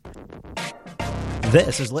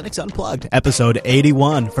This is Linux Unplugged, episode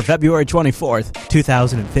 81 for February 24th,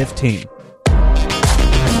 2015.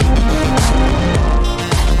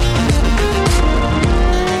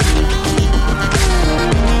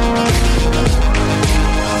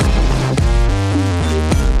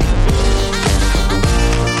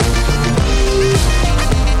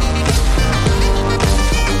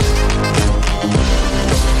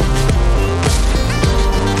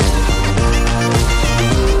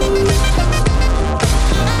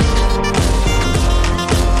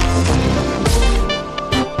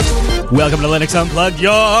 Welcome to Linux Unplugged,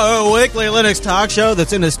 your weekly Linux talk show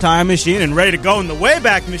that's in this time machine and ready to go in the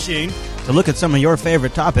Wayback Machine to look at some of your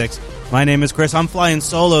favorite topics. My name is Chris. I'm flying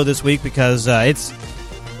solo this week because it's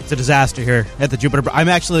a disaster here at the Jupiter. I'm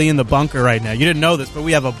actually in the bunker right now. You didn't know this, but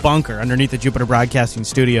we have a bunker underneath the Jupiter Broadcasting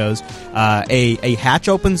Studios. A hatch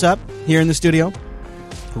opens up here in the studio,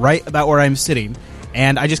 right about where I'm sitting,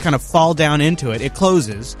 and I just kind of fall down into it. It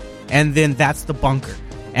closes, and then that's the bunker.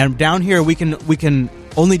 And down here we can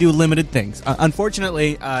only do limited things.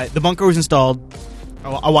 Unfortunately, the bunker was installed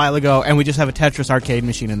a while ago, and we just have a Tetris arcade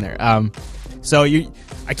machine in there. So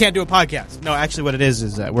I can't do a podcast. No, actually, what it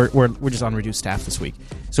is we're just on reduced staff this week.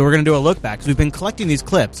 So we're going to do a look back because we've been collecting these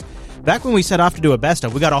clips. Back when we set off to do a best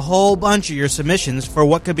of, we got a whole bunch of your submissions for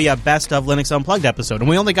what could be a best of Linux Unplugged episode, and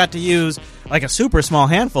we only got to use like a super small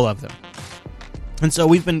handful of them. And so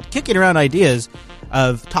we've been kicking around ideas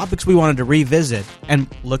of topics we wanted to revisit and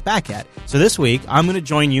look back at. So this week, I'm going to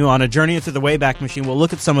join you on a journey through the Wayback Machine. We'll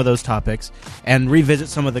look at some of those topics and revisit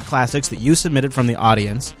some of the classics that you submitted from the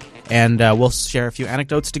audience. And we'll share a few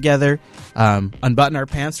anecdotes together, unbutton our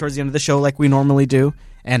pants towards the end of the show like we normally do,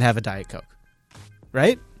 and have a Diet Coke.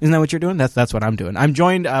 Right? Isn't that what you're doing? That's what I'm doing. I'm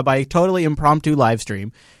joined by a totally impromptu live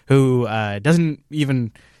stream who doesn't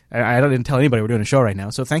even... I didn't tell anybody we're doing a show right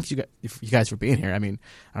now, so thanks you guys for being here. I mean,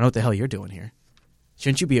 I don't know what the hell you're doing here.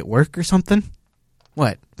 Shouldn't you be at work or something?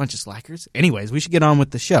 What? Bunch of slackers? Anyways, we should get on with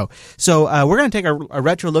the show. So we're going to take a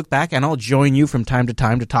retro look back, and I'll join you from time to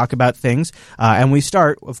time to talk about things. And we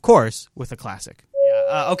start, of course, with a classic.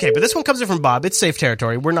 Okay, but this one comes in from Bob. It's safe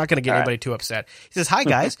territory. We're not going to get anybody too upset. He says, hi,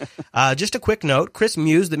 guys. Just a quick note. Chris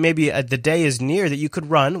mused that maybe the day is near that you could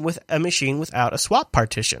run with a machine without a swap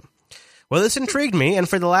partition. Well, this intrigued me, and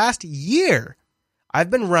for the last year, I've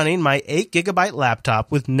been running my 8GB laptop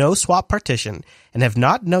with no swap partition and have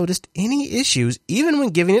not noticed any issues even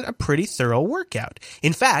when giving it a pretty thorough workout.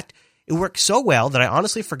 In fact, it worked so well that I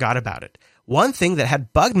honestly forgot about it. One thing that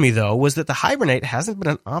had bugged me, though, was that the Hibernate hasn't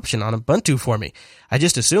been an option on Ubuntu for me. I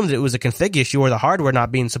just assumed that it was a config issue or the hardware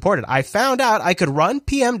not being supported. I found out I could run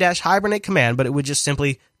pm-hibernate command, but it would just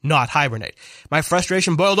simply not hibernate. My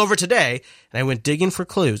frustration boiled over today, and I went digging for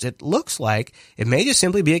clues. It looks like it may just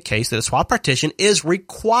simply be a case that a swap partition is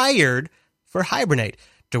required for Hibernate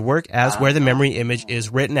to work as where the memory image is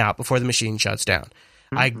written out before the machine shuts down.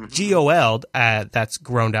 I GOL'd, that's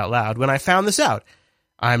groaned out loud, when I found this out.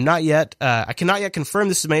 I cannot yet confirm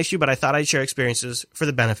this is my issue, but I thought I'd share experiences for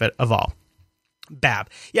the benefit of all. Bab.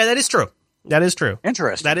 Yeah, that is true. That is true.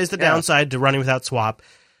 Interesting. That is the downside to running without swap.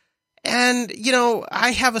 And, you know,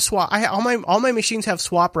 I have a swap. All my machines have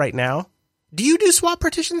swap right now. Do you do swap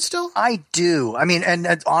partitions still? I do. I mean, and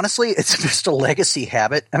honestly, it's just a legacy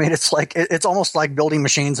habit. I mean, it's like it's almost like building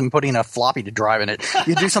machines and putting a floppy to drive in it.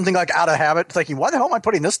 You do something like out of habit, thinking, why the hell am I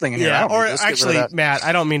putting this thing in here? Yeah, or actually, Matt,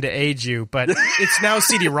 I don't mean to age you, but it's now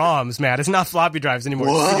CD-ROMs, Matt. It's not floppy drives anymore.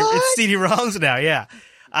 What? It's CD-ROMs now, yeah.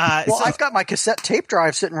 I've got my cassette tape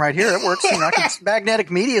drive sitting right here. It works. Magnetic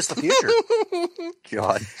media is the future.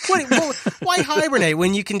 God. Why hibernate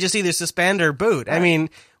when you can just either suspend or boot? I mean,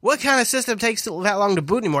 what kind of system takes that long to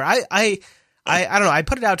boot anymore? I don't know. I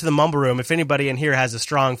put it out to the Mumble Room. If anybody in here has a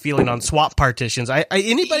strong feeling on swap partitions,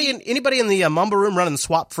 anybody in the Mumble Room running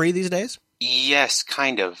swap free these days? Yes,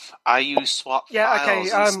 kind of. I use swap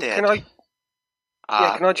files instead.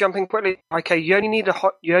 Can I jump in quickly? Okay, you only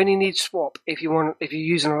need swap if you're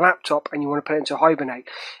using a laptop and you want to put it into Hibernate.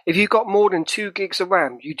 If you've got more than 2 gigs of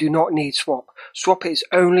RAM, you do not need swap. Swap is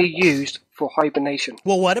only used for hibernation.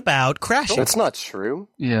 Well, what about crashing? That's not true.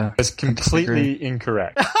 Yeah, it's completely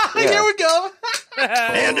incorrect. Here we go.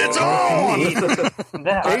 And it's on.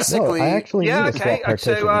 Basically, I actually need a swap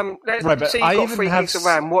partition. So let's say you've got 3 gigs of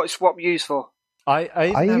RAM. What's swap used for?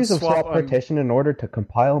 I use a swap partition in order to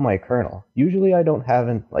compile my kernel. Usually I don't have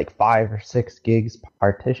 5 or 6 gigs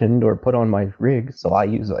partitioned or put on my rig, so I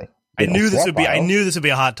use I knew this would be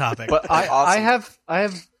a hot topic. But I have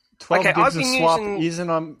 12 gigs of swap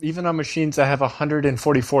even on machines that have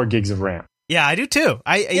 144 gigs of RAM. Yeah, I do too.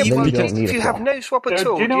 If you have no swap at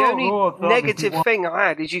all, the only negative thing I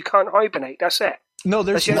had is you can't hibernate. That's it. No,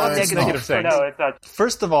 there's not negative things. No, it's not.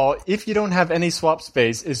 First of all, if you don't have any swap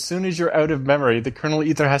space, as soon as you're out of memory, the kernel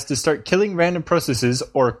either has to start killing random processes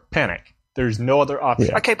or panic. There's no other option.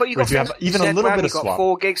 Yeah. Okay, but you have even a little bit of swap. You've got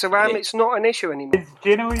 4 gigs of RAM. It's not an issue anymore. It's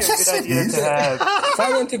generally a good idea to have.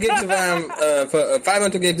 512 gigs of RAM for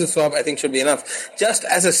 512 gigs of swap, I think, should be enough. Just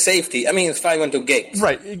as a safety. I mean, it's 512 gigs.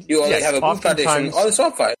 Right. You already have a boot partition or a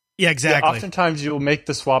swap file. Yeah, exactly. Yeah, oftentimes you'll make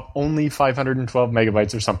the swap only 512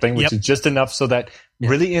 megabytes or something, which is just enough so that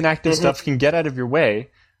really inactive stuff can get out of your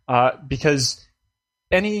way, because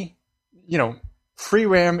any, free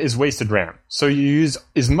RAM is wasted RAM. So you use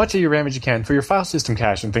as much of your RAM as you can for your file system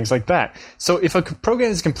cache and things like that. So if a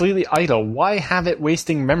program is completely idle, why have it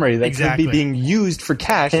wasting memory that could be being used for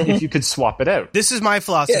cache if you could swap it out? This is my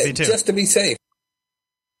philosophy, too. Just to be safe.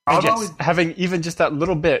 Having even just that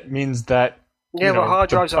little bit means that but hard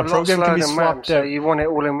drives are a lot slower than RAM, so you want it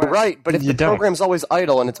all in RAM. Right, but if the program's always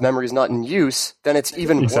idle and its memory is not in use, then it's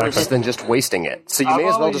even worse than just wasting it. So you may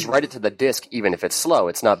as well just write it to the disk, even if it's slow.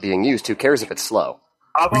 It's not being used. Who cares if it's slow?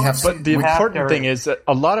 But the important thing is that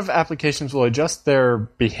a lot of applications will adjust their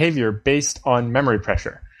behavior based on memory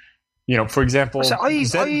pressure. For example, the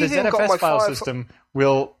ZFS file system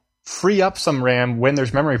will free up some RAM when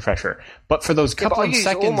there's memory pressure. But for those couple of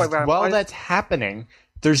seconds while that's happening,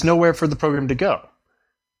 there's nowhere for the program to go.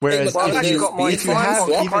 Whereas if you have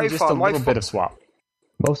even just a little bit of swap.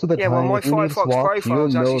 Most of the time, if you need a swap, you'll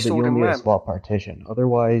know that you'll need a swap partition.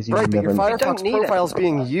 Otherwise, you never your Firefox profile is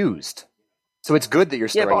being used. So it's good that you're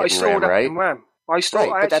storing it in RAM, right? In RAM.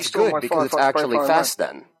 But that's good because it's actually fast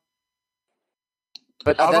then.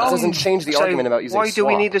 But that doesn't change the argument about using swap. Why do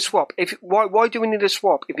we need a swap? Why do we need a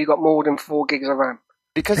swap if you've got more than 4 gigs of RAM?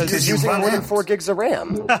 Because it's using more than 4 gigs of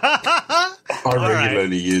RAM. I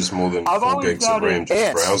regularly use more than 4 gigs of RAM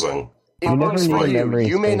just browsing.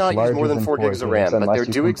 You may not use more than 4 gigs of RAM, but there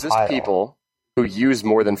do exist people who use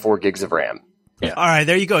more than 4 gigs of RAM. Yeah. All right,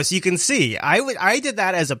 there you go. So you can see, I did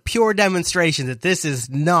that as a pure demonstration that this is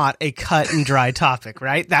not a cut and dry topic,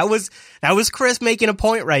 right? That was Chris making a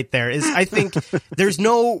point right there. I think there's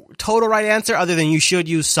no total right answer other than you should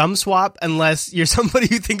use some swap unless you're somebody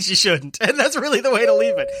who thinks you shouldn't, and that's really the way to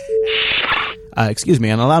leave it. Excuse me,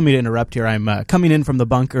 and allow me to interrupt here. I'm coming in from the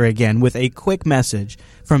bunker again with a quick message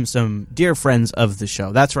from some dear friends of the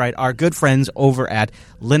show. That's right, our good friends over at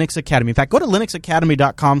Linux Academy. In fact, go to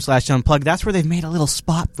linuxacademy.com/unplugged. That's where they've made a little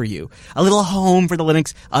spot for you, a little home for the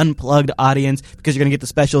Linux Unplugged audience, because you're going to get the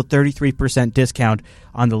special 33% discount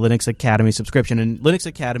on the Linux Academy subscription. And Linux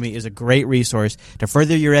Academy is a great resource to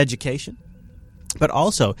further your education, but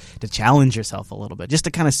also to challenge yourself a little bit, just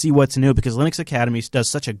to kind of see what's new, because Linux Academy does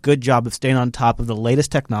such a good job of staying on top of the latest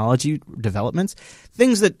technology developments,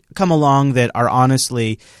 things that come along that are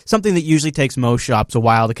honestly something that usually takes most shops a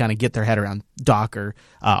while to kind of get their head around. Docker,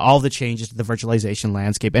 all the changes to the virtualization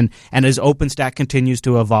landscape, and as OpenStack continues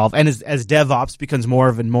to evolve, and as DevOps becomes more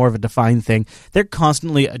of a defined thing, they're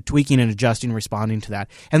constantly tweaking and adjusting, responding to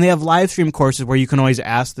that. And they have live stream courses where you can always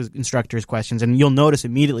ask the instructors questions, and you'll notice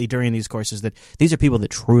immediately during these courses that these are people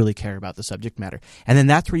that truly care about the subject matter. And then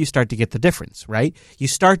that's where you start to get the difference, right? You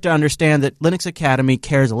start to understand that Linux Academy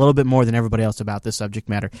cares a little bit more than everybody else about this subject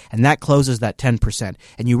matter, and that closes that 10%.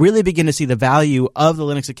 And you really begin to see the value of the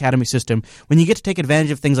Linux Academy system when you get to take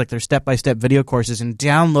advantage of things like their step-by-step video courses and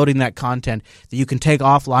downloading that content that you can take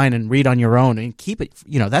offline and read on your own and keep it,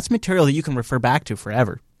 that's material that you can refer back to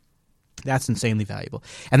forever. That's insanely valuable.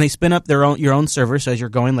 And they spin up your own server, so as you're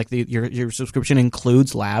going, like your subscription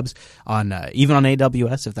includes labs on even on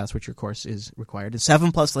AWS if that's what your course is required. It's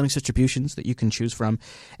 7+ Linux distributions that you can choose from.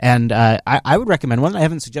 And I would recommend one that I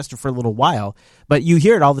haven't suggested for a little while, but you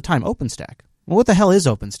hear it all the time, OpenStack. Well, what the hell is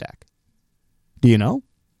OpenStack? Do you know?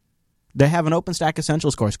 They have an OpenStack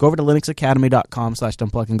Essentials course. Go over to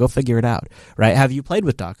linuxacademy.com/unplug and go figure it out, right? Have you played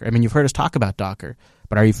with Docker? I mean, you've heard us talk about Docker,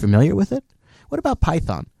 but are you familiar with it? What about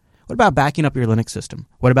Python? What about backing up your Linux system?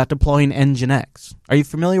 What about deploying Nginx? Are you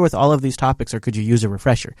familiar with all of these topics, or could you use a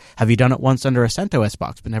refresher? Have you done it once under a CentOS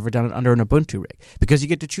box, but never done it under an Ubuntu rig? Because you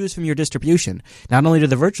get to choose from your distribution. Not only do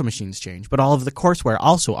the virtual machines change, but all of the courseware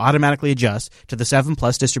also automatically adjusts to the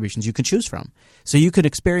 7+ distributions you can choose from. So you could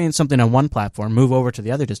experience something on one platform, move over to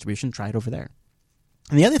the other distribution, try it over there.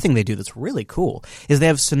 And the other thing they do that's really cool is they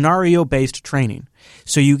have scenario-based training.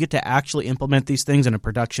 So you get to actually implement these things in a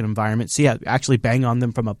production environment, actually bang on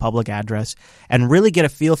them from a public address, and really get a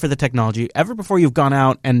feel for the technology ever before you've gone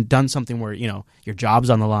out and done something where, your job's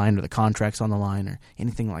on the line or the contract's on the line or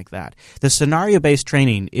anything like that. The scenario-based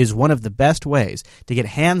training is one of the best ways to get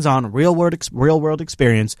hands-on real-world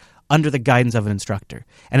experience under the guidance of an instructor.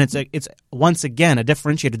 And it's once again a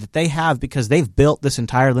differentiator that they have because they've built this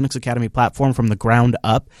entire Linux Academy platform from the ground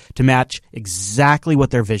up to match exactly what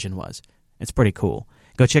their vision was. It's pretty cool.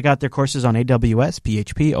 Go check out their courses on AWS,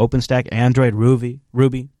 PHP, OpenStack, Android,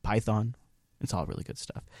 Ruby, Python. It's all really good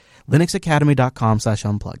stuff.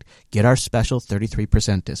 linuxacademy.com/unplugged. Get our special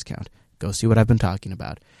 33% discount. Go see what I've been talking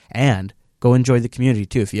about. And go enjoy the community,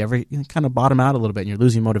 too. If you ever kind of bottom out a little bit and you're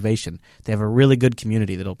losing motivation, they have a really good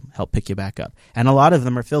community that'll help pick you back up. And a lot of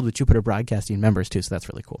them are filled with Jupiter Broadcasting members, too, so that's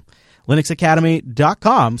really cool.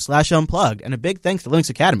 linuxacademy.com/unplugged. And a big thanks to Linux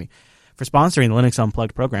Academy for sponsoring the Linux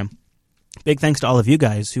Unplugged program. Big thanks to all of you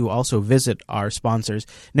guys who also visit our sponsors.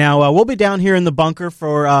 Now, we'll be down here in the bunker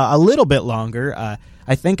for a little bit longer.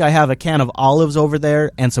 I think I have a can of olives over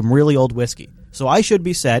there and some really old whiskey. So I should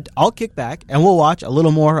be set. I'll kick back, and we'll watch a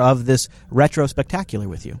little more of this retro spectacular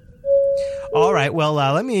with you. All right. Well,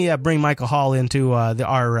 let me bring Michael Hall into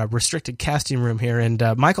our restricted casting room here. And,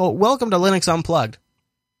 Michael, welcome to Linux Unplugged.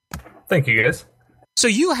 Thank you, guys. So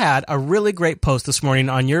you had a really great post this morning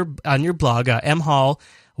on your blog,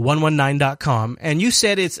 mhall119.com, and you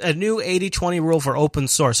said it's a new 80-20 rule for open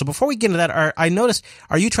source. So before we get into that, I noticed,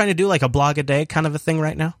 are you trying to do like a blog a day kind of a thing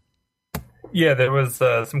right now? Yeah, there was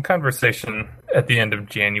some conversation at the end of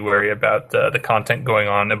January about the content going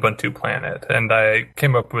on Ubuntu Planet, and I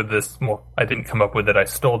came up with this. Well, I didn't come up with it. I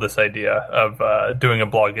stole this idea of doing a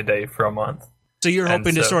blog a day for a month. So you're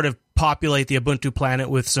hoping to sort of populate the Ubuntu Planet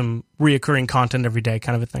with some reoccurring content every day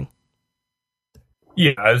kind of a thing?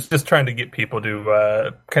 Yeah, I was just trying to get people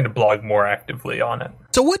to kind of blog more actively on it.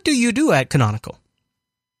 So what do you do at Canonical?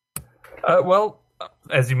 Well,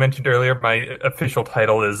 as you mentioned earlier, my official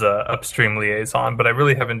title is Upstream Liaison, but I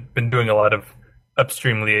really haven't been doing a lot of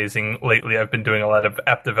upstream liaising lately. I've been doing a lot of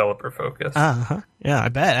app developer focus. Uh-huh. Yeah, I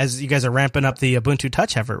bet. As you guys are ramping up the Ubuntu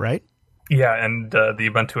Touch effort, right? Yeah, and the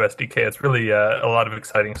Ubuntu SDK. It's really a lot of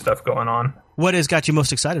exciting stuff going on. What has got you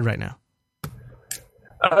most excited right now?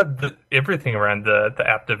 Everything around the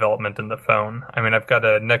app development and the phone. I mean, I've got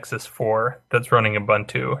a Nexus 4 that's running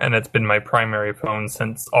Ubuntu, and it's been my primary phone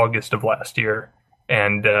since August of last year.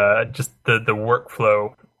 And just the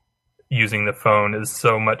workflow using the phone is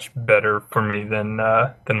so much better for me than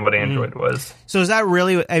what Android was. So is that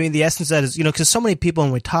really, I mean, the essence of that is, because so many people,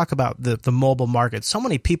 when we talk about the mobile market, so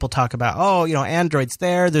many people talk about, Android's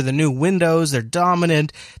there, they're the new Windows, they're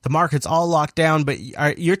dominant, the market's all locked down, but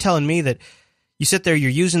you're telling me that you sit there, you're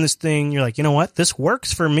using this thing, you're like, you know what, this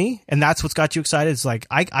works for me, and that's what's got you excited. It's like,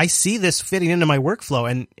 I see this fitting into my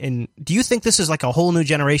workflow, and do you think this is like a whole new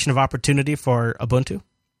generation of opportunity for Ubuntu?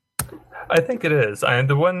 I think it is. And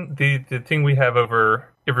the thing we have over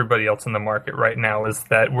everybody else in the market right now is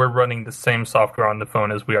that we're running the same software on the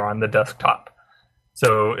phone as we are on the desktop.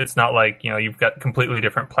 So it's not like, you've got completely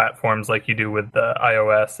different platforms like you do with the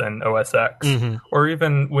iOS and OS X, or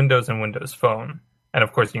even Windows and Windows Phone. And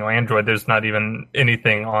of course, Android, there's not even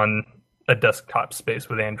anything on a desktop space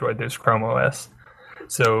with Android. There's Chrome OS.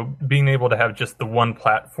 So being able to have just the one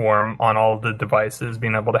platform on all the devices,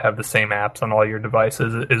 being able to have the same apps on all your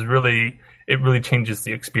devices it really changes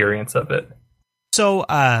the experience of it. So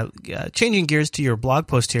changing gears to your blog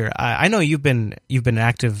post here, I know you've been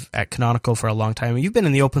active at Canonical for a long time. You've been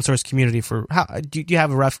in the open source community for do you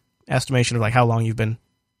have a rough estimation of like how long you've been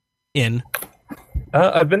in?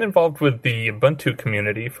 I've been involved with the Ubuntu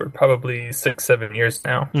community for probably 6-7 years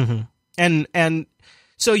now. Mm-hmm. And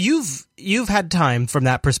so you've had time from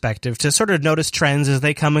that perspective to sort of notice trends as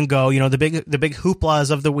they come and go. The big hooplas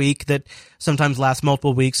of the week that sometimes last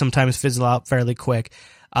multiple weeks, sometimes fizzle out fairly quick.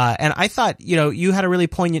 And I thought you had a really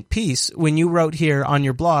poignant piece when you wrote here on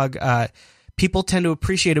your blog. People tend to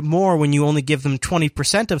appreciate it more when you only give them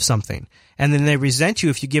 20% of something, and then they resent you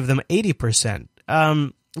if you give them 80%.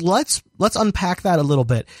 Let's unpack that a little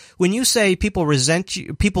bit. When you say people resent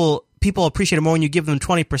you, people appreciate it more when you give them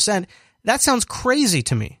 20%, that sounds crazy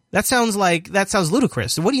to me. That sounds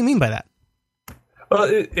ludicrous. What do you mean by that? Well,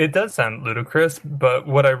 it does sound ludicrous, but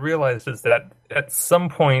what I realized is that at some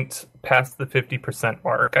point past the 50%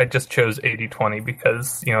 mark, I just chose 80-20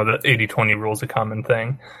 because, the 80-20 rule is a common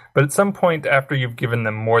thing. But at some point after you've given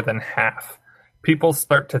them more than half, people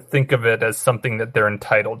start to think of it as something that they're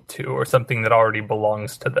entitled to or something that already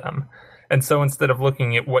belongs to them. And so instead of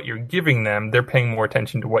looking at what you're giving them, they're paying more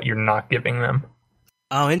attention to what you're not giving them.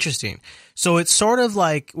 Oh, interesting. So it's sort of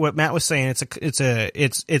like what Matt was saying.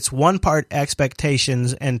 It's one part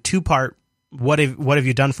expectations and two part what have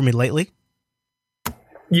you done for me lately?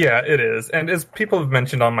 Yeah, it is. And as people have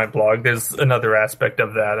mentioned on my blog, there's another aspect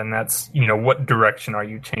of that, and that's, what direction are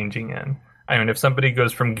you changing in? I mean, if somebody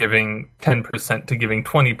goes from giving 10% to giving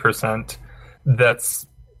 20%, that's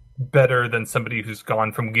better than somebody who's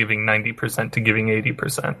gone from giving 90% to giving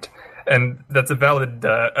 80%. And that's a valid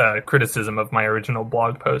criticism of my original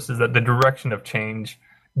blog post, is that the direction of change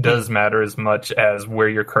does matter as much as where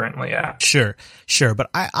you're currently at. Sure. But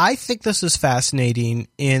I think this is fascinating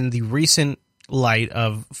in the recent light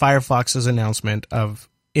of Firefox's announcement of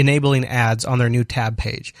enabling ads on their new tab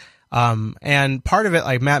page. And part of it,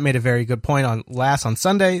 like Matt made a very good point on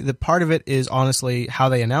Sunday, the part of it is honestly how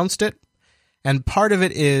they announced it. And part of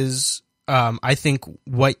it is, I think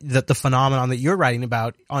the phenomenon that you're writing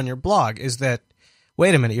about on your blog is that,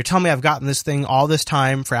 wait a minute, you're telling me I've gotten this thing all this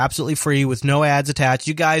time for absolutely free with no ads attached.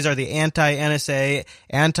 You guys are the anti-NSA,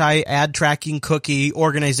 anti-ad tracking cookie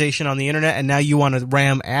organization on the internet, and now you want to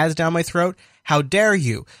ram ads down my throat? How dare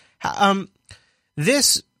you?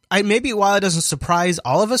 Maybe while it doesn't surprise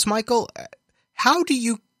all of us, Michael, how do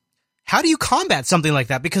you combat something like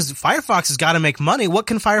that? Because Firefox has got to make money. What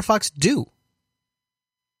can Firefox do?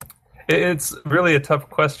 It's really a tough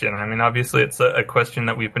question. I mean, obviously, it's a question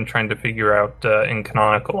that we've been trying to figure out in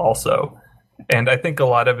Canonical also. And I think a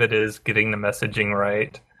lot of it is getting the messaging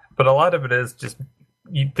right. But a lot of it is just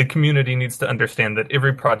the community needs to understand that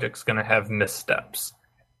every project's going to have missteps.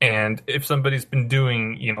 And if somebody's been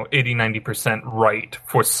doing, 80, 90% right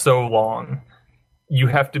for so long, you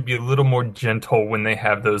have to be a little more gentle when they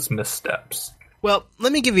have those missteps. Well,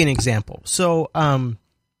 let me give you an example. So,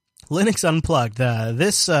 Linux Unplugged,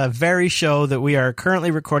 this very show that we are currently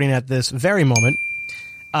recording at this very moment,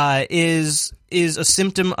 is a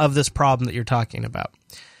symptom of this problem that you're talking about.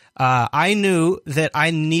 I knew that I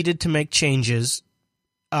needed to make changes,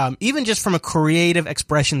 even just from a creative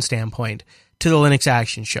expression standpoint, to the Linux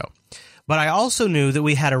Action Show. But I also knew that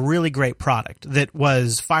we had a really great product that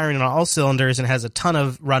was firing on all cylinders and has a ton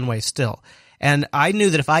of runway still. And I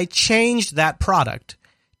knew that if I changed that product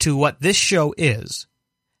to what this show is,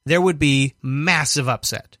 there would be massive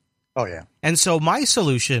upset. Oh, yeah. And so my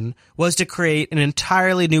solution was to create an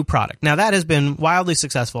entirely new product. Now, that has been wildly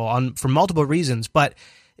successful for multiple reasons, but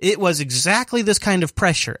it was exactly this kind of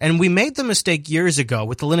pressure. And we made the mistake years ago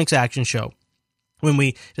with the Linux Action Show when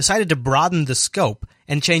we decided to broaden the scope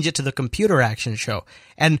and change it to the Computer Action Show.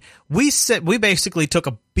 And we basically took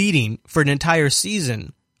a beating for an entire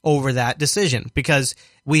season over that decision because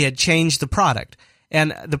we had changed the product.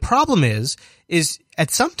 And the problem is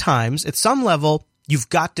at some level, you've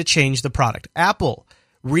got to change the product. Apple,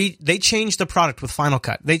 they changed the product with Final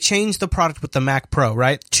Cut. They changed the product with the Mac Pro,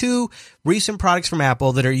 right? 2 recent products from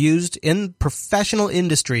Apple that are used in professional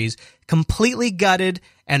industries, completely gutted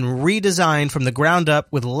and redesigned from the ground up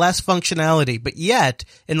with less functionality, but yet,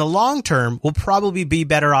 in the long term, will probably be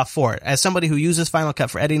better off for it. As somebody who uses Final Cut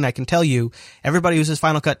for editing, I can tell you, everybody who uses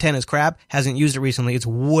Final Cut 10 is crap, hasn't used it recently.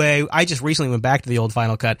 I just recently went back to the old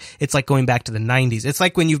Final Cut. It's like going back to the 90s. It's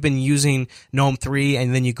like when you've been using GNOME 3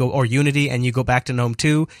 and then or Unity and you go back to GNOME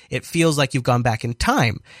 2, it feels like you've gone back in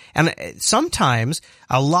time. And sometimes,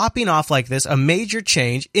 a lopping off like this, a major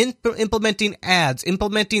change, implementing ads,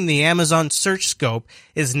 implementing the Amazon search scope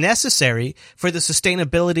is necessary for the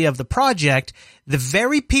sustainability of the project. The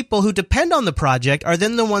very people who depend on the project are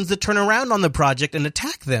then the ones that turn around on the project and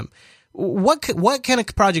attack them. What can a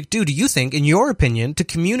project do, you think, in your opinion, to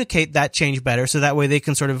communicate that change better so that way they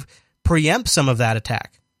can sort of preempt some of that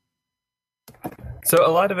attack? So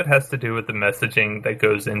a lot of it has to do with the messaging that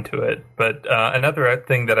goes into it. But another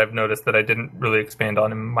thing that I've noticed that I didn't really expand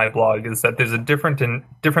on in my blog is that there's a difference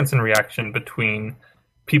in reaction between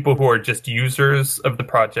people who are just users of the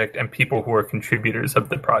project and people who are contributors of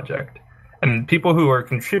the project. And people who are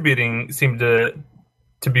contributing seem to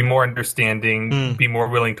be more understanding, be more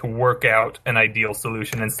willing to work out an ideal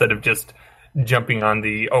solution instead of just jumping on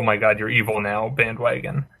the, oh my God, you're evil now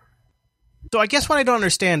bandwagon. So I guess what I don't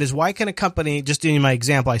understand is why can a company, just doing my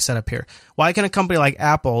example I set up here, why can a company like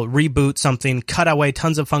Apple reboot something, cut away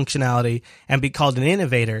tons of functionality, and be called an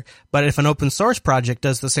innovator? But if an open source project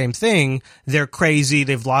does the same thing, they're crazy,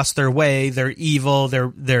 they've lost their way, they're evil,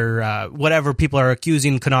 they're whatever people are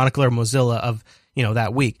accusing Canonical or Mozilla of,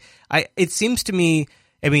 that week. It seems to me,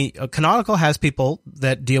 Canonical has people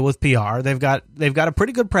that deal with PR. They've got a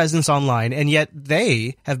pretty good presence online, and yet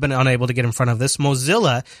they have been unable to get in front of this.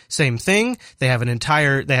 Mozilla, same thing. They have an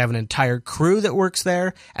entire crew that works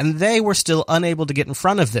there, and they were still unable to get in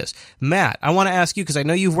front of this. Matt, I want to ask you, because I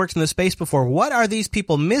know you've worked in this space before. What are these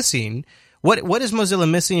people missing? What is Mozilla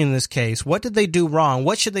missing in this case? What did they do wrong?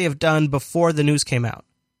 What should they have done before the news came out?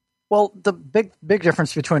 Well, the big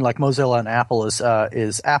difference between like Mozilla and Apple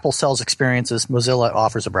is Apple sells experiences, Mozilla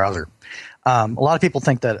offers a browser. A lot of people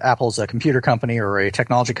think that Apple's a computer company or a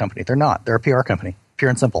technology company. They're not. They're a PR company, pure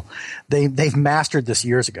and simple. They've mastered this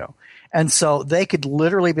years ago. And so they could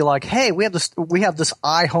literally be like, hey, we have this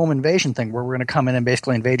iHome invasion thing where we're going to come in and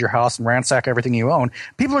basically invade your house and ransack everything you own.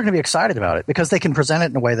 People are going to be excited about it because they can present it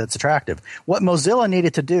in a way that's attractive. What Mozilla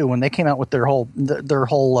needed to do when they came out with their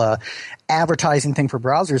whole advertising thing for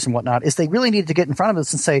browsers and whatnot is they really needed to get in front of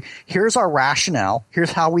us and say, here's our rationale.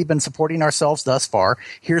 Here's how we've been supporting ourselves thus far.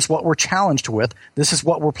 Here's what we're challenged with. This is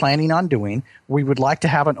what we're planning on doing. We would like to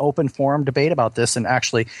have an open forum debate about this and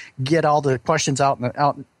actually get all the questions out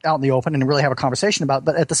in the open and really have a conversation about it.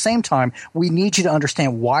 But at the same time, we need you to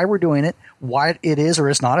understand why we're doing it, why it is or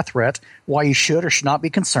is not a threat, why you should or should not be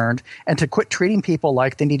concerned, and to quit treating people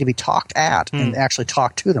like they need to be talked at and actually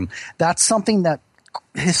talk to them. That's something that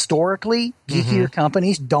historically geekier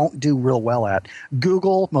companies don't do real well at.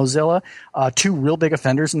 Google, Mozilla, two real big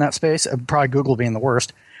offenders in that space, probably Google being the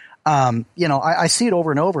worst. I see it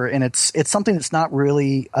over and over, and it's something that's not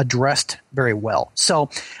really addressed very well.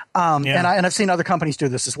 So, and I've seen other companies do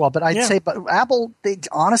this as well. But I'd say, but Apple, they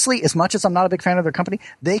honestly, as much as I'm not a big fan of their company,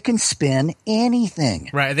 they can spin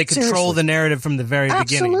anything. Right, they control the narrative from the very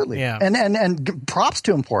beginning. Absolutely, yeah. And props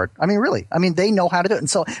to them for it. I mean, really, they know how to do it. And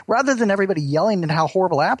so, rather than everybody yelling at how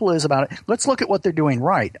horrible Apple is about it, let's look at what they're doing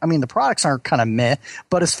right. I mean, the products aren't kind of meh,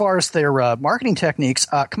 but as far as their marketing techniques,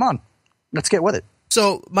 come on, let's get with it.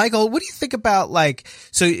 So, Michael, what do you think about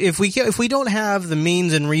so if we don't have the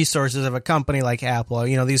means and resources of a company like Apple,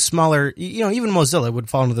 these smaller, even Mozilla would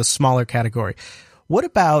fall into the smaller category. What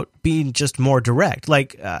about being just more direct?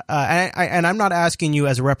 And I'm not asking you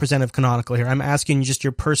as a representative of Canonical here. I'm asking you just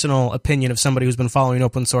your personal opinion of somebody who's been following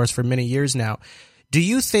open source for many years now. Do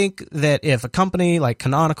you think that if a company like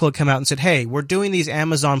Canonical had come out and said, hey, we're doing these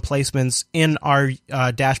Amazon placements in our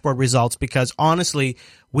dashboard results because honestly,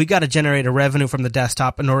 we got to generate a revenue from the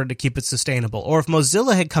desktop in order to keep it sustainable? Or if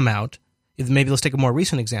Mozilla had come out, maybe let's take a more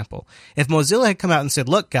recent example. If Mozilla had come out and said,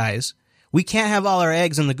 look, guys, we can't have all our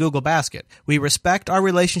eggs in the Google basket. We respect our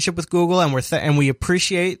relationship with Google and we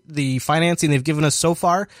appreciate the financing they've given us so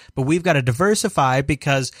far, but we've got to diversify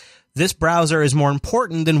because this browser is more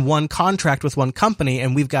important than one contract with one company,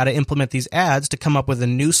 and we've got to implement these ads to come up with a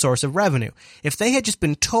new source of revenue. If they had just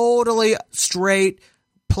been totally straight,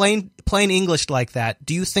 plain English like that,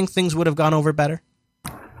 do you think things would have gone over better?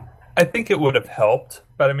 I think it would have helped,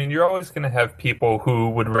 but you're always going to have people who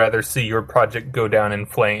would rather see your project go down in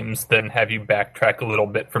flames than have you backtrack a little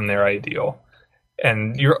bit from their ideal.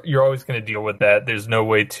 And you're always going to deal with that. There's no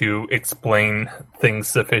way to explain things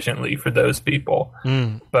sufficiently for those people.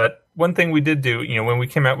 But one thing we did do, when we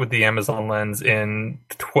came out with the Amazon Lens in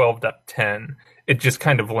 12.10, it just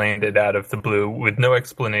kind of landed out of the blue with no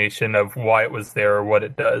explanation of why it was there or what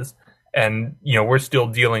it does. And, we're still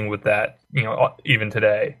dealing with that, even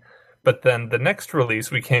today. But then the next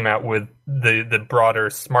release, we came out with the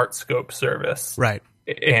broader Smart Scope service. Right.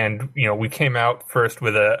 And, we came out first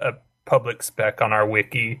with a public spec on our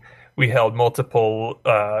wiki. We held multiple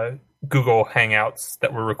Google Hangouts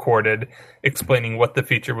that were recorded explaining what the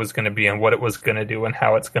feature was going to be and what it was going to do and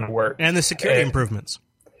how it's going to work. And the security improvements.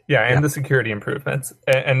 The security improvements.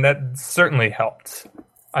 And that certainly helped.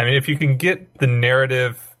 If you can get the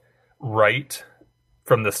narrative right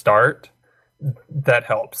from the start, that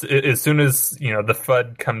helps. As soon as, the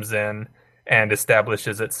FUD comes in and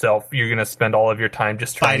establishes itself, you're going to spend all of your time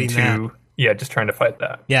just trying to fight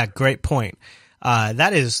that. Yeah, great point.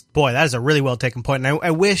 That is a really well taken point. And I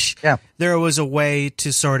wish there was a way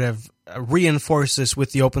to sort of reinforce this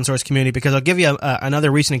with the open source community, because I'll give you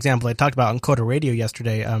another recent example I talked about on Coda Radio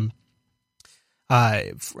yesterday.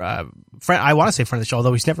 I want to say friend of the show,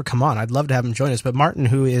 although he's never come on. I'd love to have him join us. But Martin,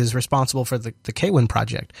 who is responsible for the Kwin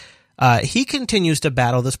project, he continues to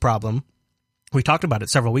battle this problem. We talked about it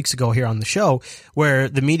several weeks ago here on the show, where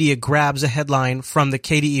the media grabs a headline from the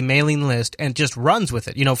KDE mailing list and just runs with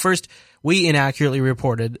it. First we inaccurately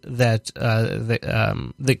reported that the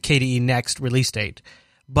KDE Next release date,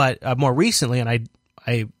 but more recently, and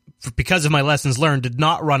I because of my lessons learned, did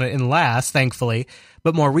not run it in last, thankfully.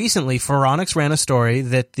 But more recently, Phoronix ran a story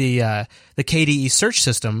that the KDE search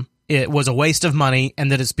system, it was a waste of money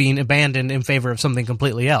and that it's being abandoned in favor of something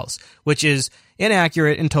completely else, which is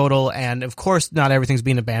inaccurate in total. And of course, not everything's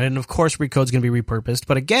being abandoned. Of course, Recode's going to be repurposed.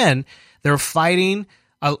 But again, they're fighting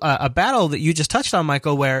a battle that you just touched on,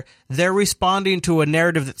 Michael, where they're responding to a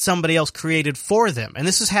narrative that somebody else created for them. And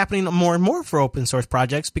this is happening more and more for open source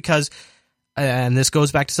projects because, and this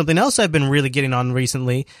goes back to something else I've been really getting on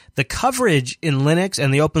recently, the coverage in Linux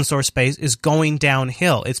and the open source space is going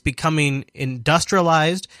downhill. It's becoming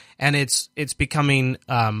industrialized, and it's becoming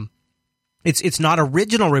it's not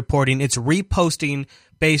original reporting, it's reposting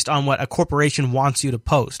based on what a corporation wants you to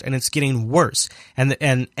post, and it's getting worse. And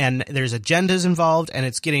there's agendas involved, and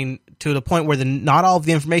it's getting to the point where not all of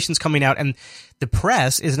the information is coming out, and the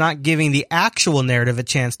press is not giving the actual narrative a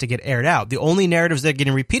chance to get aired out. The only narratives that are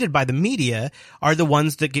getting repeated by the media are the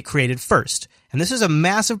ones that get created first. And this is a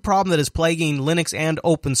massive problem that is plaguing Linux and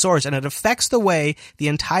open source, and it affects the way the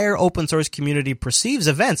entire open source community perceives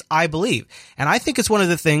events, I believe. And I think it's one of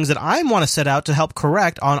the things that I want to set out to help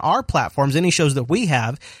correct on our platforms, any shows that we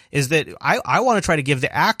have, is that I want to try to give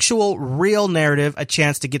the actual real narrative a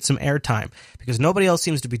chance to get some airtime, because nobody else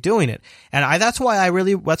seems to be doing it. And that's why I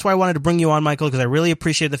wanted to bring you on, Michael, because I really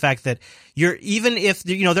appreciate the fact that even if,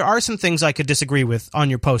 there are some things I could disagree with on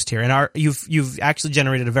your post here, and you've actually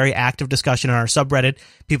generated a very active discussion on our subreddit.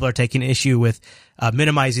 People are taking issue with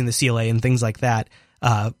minimizing the CLA and things like that.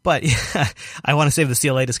 But I want to save the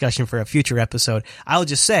CLA discussion for a future episode. I'll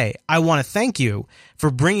just say I want to thank you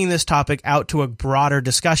for bringing this topic out to a broader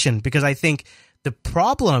discussion, because I think the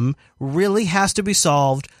problem really has to be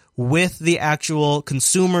solved with the actual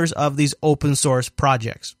consumers of these open source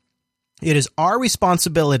projects. It is our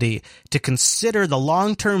responsibility to consider the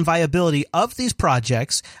long-term viability of these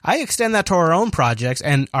projects. I extend that to our own projects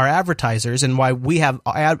and our advertisers, and why we have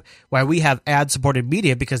ad-supported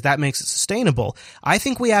media, because that makes it sustainable. I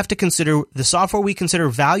think we have to consider the software we consider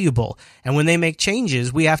valuable, and when they make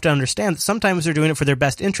changes, we have to understand that sometimes they're doing it for their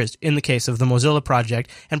best interest, in the case of the Mozilla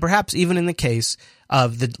project, and perhaps even in the case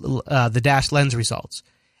of the Dash Lens results.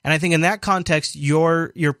 And I think in that context,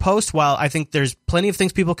 your post, while I think there's plenty of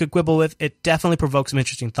things people could quibble with, it definitely provokes some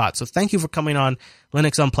interesting thoughts. So thank you for coming on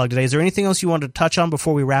Linux Unplugged today. Is there anything else you wanted to touch on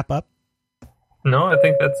before we wrap up? No, I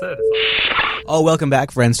think that's it. Oh, welcome back,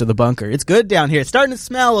 friends, to the bunker. It's good down here. It's starting to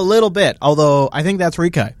smell a little bit, although I think that's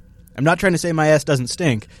Rikai. I'm not trying to say my ass doesn't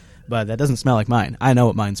stink, but that doesn't smell like mine. I know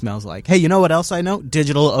what mine smells like. Hey, you know what else I know?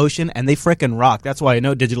 DigitalOcean, and they frickin' rock. That's why I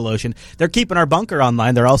know DigitalOcean. They're keeping our bunker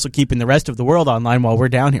online. They're also keeping the rest of the world online while we're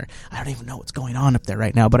down here. I don't even know what's going on up there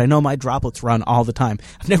right now, but I know my droplets run all the time.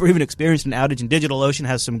 I've never even experienced an outage, and DigitalOcean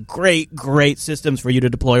has some great, great systems for you to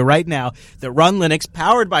deploy right now that run Linux,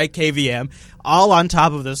 powered by KVM, all on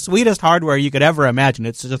top of the sweetest hardware you could ever imagine.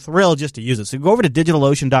 It's just a thrill just to use it. So go over to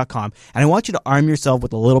DigitalOcean.com, and I want you to arm yourself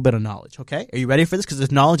with a little bit of knowledge, okay? Are you ready for this? Because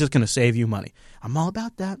this knowledge is going to save you money. I'm all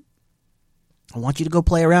about that. I want you to go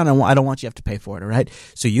play around, and I don't want you to have to pay for it, all right?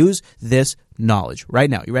 So use this knowledge right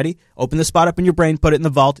now. You ready? Open the spot up in your brain, put it in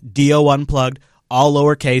the vault, DO Unplugged, all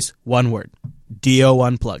lowercase, one word. DO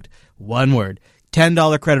Unplugged, one word.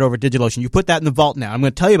 $10 credit over DigitalOcean. You put that in the vault now. I'm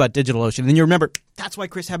going to tell you about DigitalOcean, and then you remember, that's why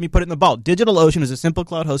Chris had me put it in the vault. DigitalOcean is a simple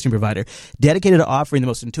cloud hosting provider dedicated to offering the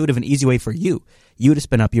most intuitive and easy way for you to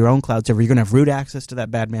spin up your own cloud server. You're going to have root access to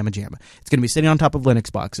that bad mamma jamma. It's going to be sitting on top of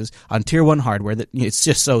Linux boxes on tier 1 hardware that it's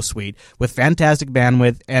just so sweet, with fantastic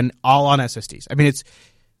bandwidth and all on SSDs. I mean, it's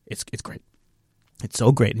great. It's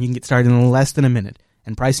so great, and you can get started in less than a minute.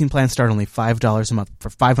 And pricing plans start only $5 a month for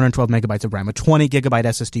 512 megabytes of RAM, a 20 gigabyte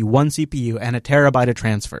SSD, 1 CPU, and a terabyte of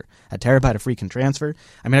transfer. A terabyte of freaking transfer?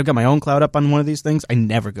 I mean, I've got my own cloud up on one of these things. I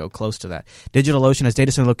never go close to that. DigitalOcean has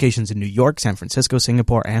data center locations in New York, San Francisco,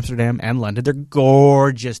 Singapore, Amsterdam, and London. They're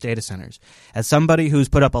gorgeous data centers. As somebody who's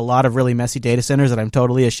put up a lot of really messy data centers that I'm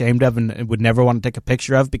totally ashamed of and would never want to take a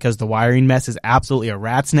picture of because the wiring mess is absolutely a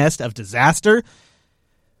rat's nest of disaster,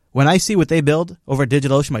 when I see what they build over at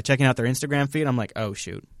DigitalOcean by checking out their Instagram feed, I'm like, oh,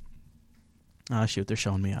 shoot. Oh, shoot, they're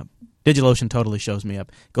showing me up. DigitalOcean totally shows me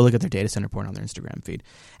up. Go look at their data center port on their Instagram feed.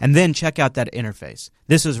 And then check out that interface.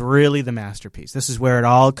 This is really the masterpiece. This is where it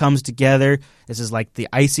all comes together. This is like the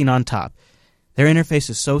icing on top. Their interface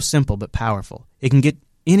is so simple but powerful. It can get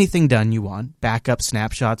anything done you want: backup,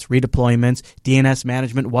 snapshots, redeployments, DNS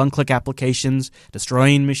management, one-click applications,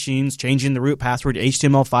 destroying machines, changing the root password,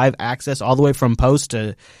 HTML5 access, all the way from post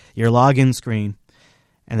to your login screen.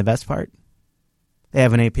 And the best part? They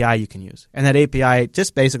have an API you can use. And that API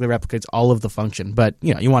just basically replicates all of the function. But,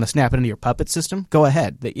 you want to snap it into your Puppet system? Go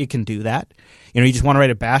ahead. You can do that. You just want to write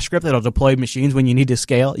a bash script that'll deploy machines when you need to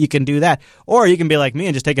scale? You can do that. Or you can be like me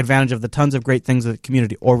and just take advantage of the tons of great things that the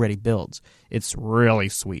community already builds. It's really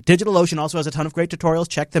sweet. DigitalOcean also has a ton of great tutorials.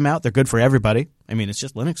 Check them out. They're good for everybody. I mean, it's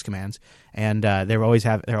just Linux commands. And they're always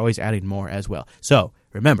adding more as well. So,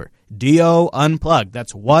 remember, DO Unplugged.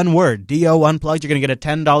 That's one word, DO Unplugged. You're going to get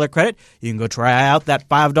a $10 credit. You can go try out that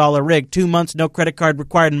 $5 rig. 2 months, no credit card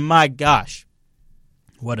required. And my gosh,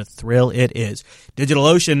 what a thrill it is.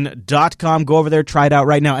 DigitalOcean.com. Go over there, try it out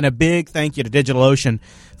right now. And a big thank you to DigitalOcean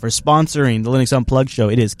for sponsoring the Linux Unplugged show.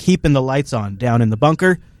 It is keeping the lights on down in the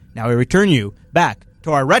bunker. Now we return you back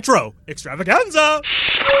to our retro extravaganza.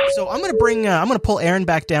 So I'm going to pull Aaron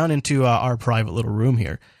back down into our private little room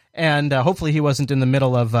here. And hopefully he wasn't in the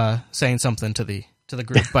middle of saying something to the to the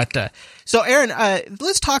group. But so, Aaron,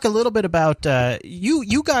 let's talk a little bit about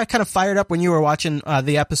you got kind of fired up when you were watching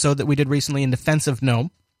the episode that we did recently in defense of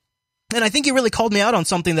GNOME. And I think you really called me out on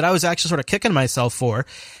something that I was actually sort of kicking myself for,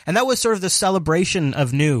 and that was sort of the celebration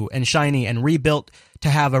of new and shiny and rebuilt to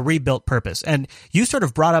have a rebuilt purpose. And you sort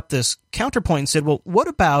of brought up this counterpoint and said, well, what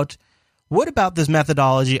about this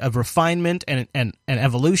methodology of refinement and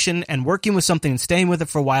evolution and working with something and staying with it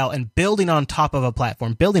for a while and building on top of a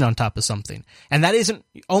platform, building on top of something? And that isn't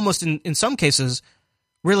almost in some cases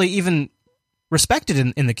really even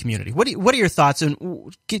respected in the community. What are your thoughts?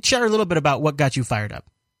 And share a little bit about what got you fired up.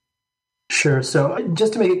 Sure. So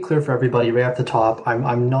just to make it clear for everybody right off the top,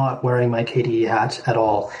 I'm not wearing my KDE hat at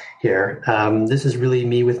all here. This is really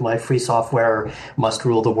me with my free software must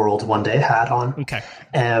rule the world one day hat on. Okay.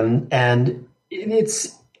 And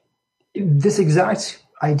it's this exact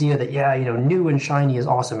idea that, new and shiny is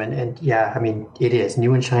awesome. And yeah, I mean, it is.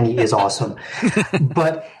 New and shiny is awesome.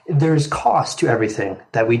 But there's cost to everything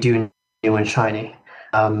that we do new and shiny.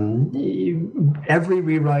 Every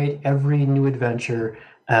rewrite, every new adventure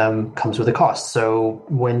comes with a cost. So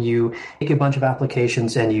when you make a bunch of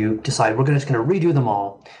applications and you decide we're just going to redo them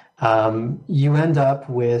all, you end up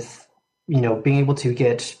with, being able to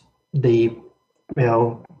get the,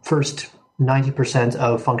 first 90%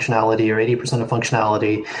 of functionality or 80% of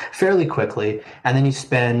functionality fairly quickly. And then you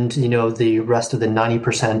spend, the rest of the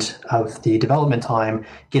 90% of the development time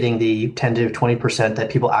getting the 10 to 20% that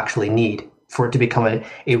people actually need for it to become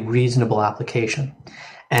a reasonable application.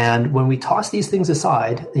 And when we toss these things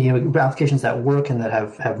aside, applications that work and that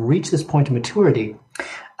have reached this point of maturity,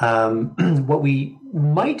 what we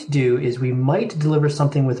might do is we might deliver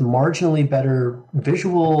something with marginally better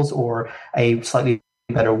visuals or a slightly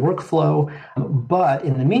better workflow. But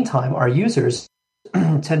in the meantime, our users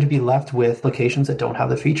tend to be left with applications that don't have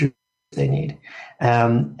the features they need.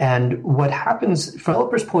 And what happens from a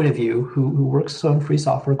developer's point of view, who works on free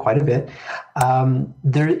software quite a bit,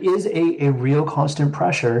 there is a real constant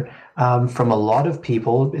pressure from a lot of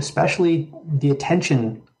people, especially the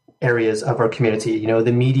attention areas of our community,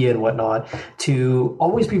 the media and whatnot, to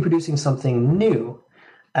always be producing something new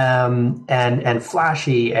and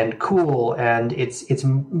flashy and cool. And it's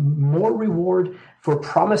more reward for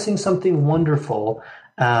promising something wonderful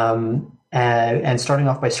and starting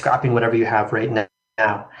off by scrapping whatever you have right now.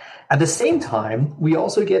 At the same time, we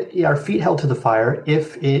also get our feet held to the fire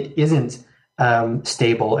if it isn't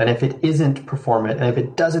stable and if it isn't performant and if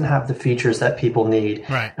it doesn't have the features that people need.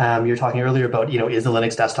 Right. You were talking earlier about, is the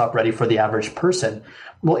Linux desktop ready for the average person?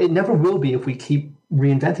 Well, it never will be if we keep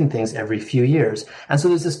reinventing things every few years. And so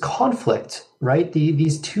there's this conflict, right?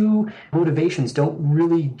 These two motivations don't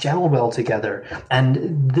really gel well together.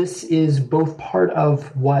 And this is both part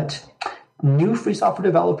of what new free software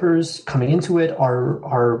developers coming into it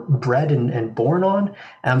are bred and born on.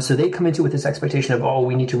 So they come into it with this expectation of,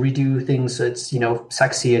 we need to redo things so it's,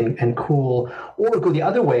 sexy and cool, or go the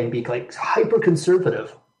other way and be like hyper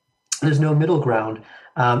conservative. There's no middle ground.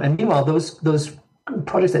 And meanwhile, those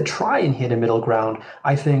projects that try and hit a middle ground,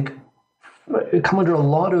 I think, come under a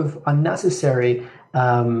lot of unnecessary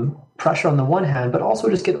pressure on the one hand, but also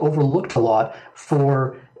just get overlooked a lot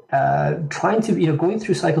for trying to, going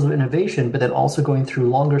through cycles of innovation, but then also going through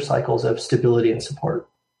longer cycles of stability and support.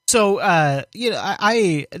 So, I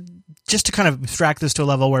just to kind of abstract this to a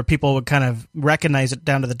level where people would kind of recognize it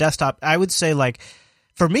down to the desktop, I would say, like,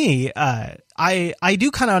 for me, I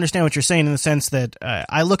do kind of understand what you're saying in the sense that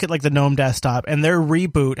I look at like the GNOME desktop and their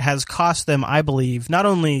reboot has cost them, I believe, not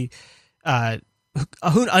only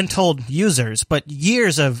untold users, but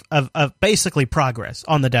years of basically progress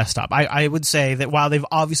on the desktop. I would say that while they've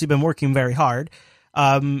obviously been working very hard,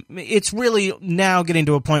 it's really now getting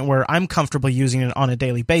to a point where I'm comfortable using it on a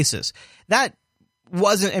daily basis. That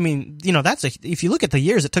wasn't, if you look at the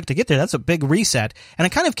years it took to get there, that's a big reset. And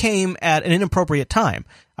it kind of came at an inappropriate time,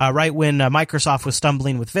 right when Microsoft was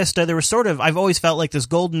stumbling with Vista. There was I've always felt like this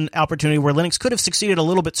golden opportunity where Linux could have succeeded a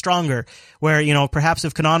little bit stronger, where, perhaps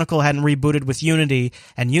if Canonical hadn't rebooted with Unity,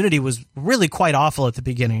 and Unity was really quite awful at the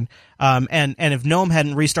beginning, and if GNOME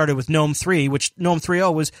hadn't restarted with GNOME 3, which GNOME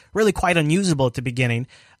 3.0 was really quite unusable at the beginning,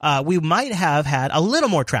 we might have had a little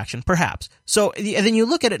more traction, perhaps. So, and then you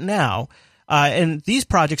look at it now, and these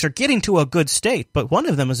projects are getting to a good state, but one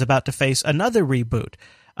of them is about to face another reboot.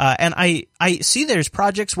 And I see there's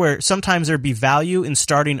projects where sometimes there'd be value in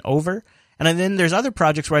starting over, and then there's other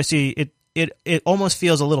projects where I see it almost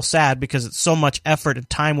feels a little sad because it's so much effort and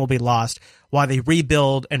time will be lost while they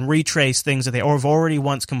rebuild and retrace things that they have already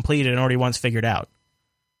once completed and already once figured out.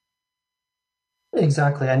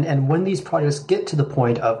 Exactly. And when these projects get to the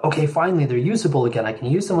point of, okay, finally they're usable again, I can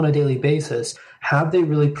use them on a daily basis, have they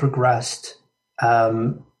really progressed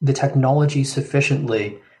the technology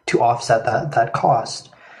sufficiently to offset that cost.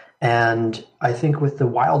 And I think with the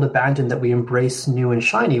wild abandon that we embrace new and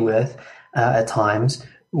shiny with at times,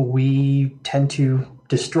 we tend to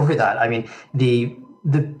destroy that. I mean, the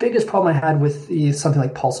biggest problem I had with something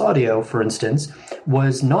like Pulse Audio, for instance,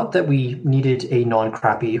 was not that we needed a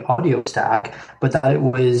non-crappy audio stack, but that it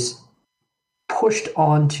was pushed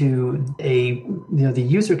onto the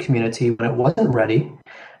user community when it wasn't ready.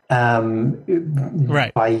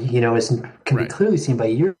 Right. By as can be clearly seen by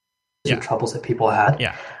years of troubles that people had.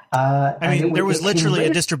 Yeah. I mean, there was literally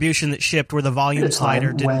a distribution that shipped where the volume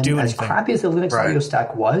slider didn't do anything. As crappy as the Linux audio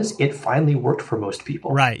stack was, it finally worked for most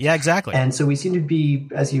people. Right, yeah, exactly. And so we seem to be,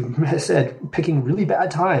 as you said, picking really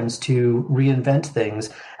bad times to reinvent things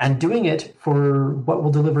and doing it for what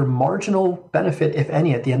will deliver marginal benefit, if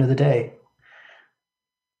any, at the end of the day.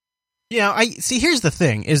 Yeah, I see. Here's the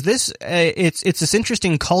thing: is this? It's this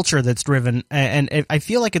interesting culture that's driven, and I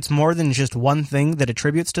feel like it's more than just one thing that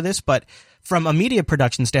attributes to this. But from a media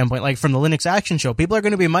production standpoint, like from the Linux Action Show, people are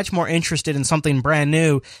going to be much more interested in something brand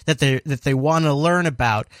new that they want to learn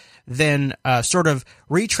about than sort of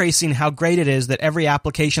retracing how great it is that every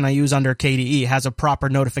application I use under KDE has a proper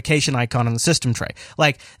notification icon on the system tray.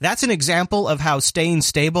 Like, that's an example of how staying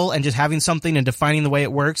stable and just having something and defining the way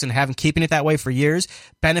it works and keeping it that way for years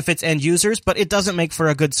benefits end users, but it doesn't make for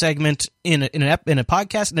a good segment in a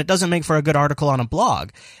podcast, and it doesn't make for a good article on a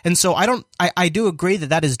blog. And so I do agree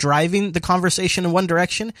that is driving the conversation in one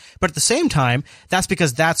direction, but at the same time, that's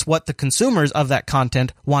because that's what the consumers of that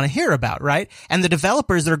content want to hear about, right? And the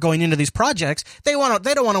developers that are going into these projects, they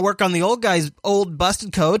don't want to work on the old guy's old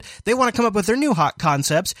busted code. They want to come up with their new hot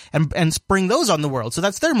concepts and bring those on the world. So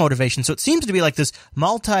that's their motivation. So it seems to be like this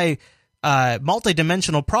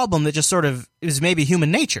multi-dimensional problem that just sort of is maybe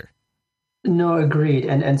human nature. No, agreed.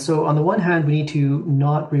 And so on the one hand, we need to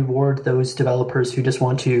not reward those developers who just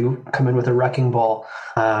want to come in with a wrecking ball,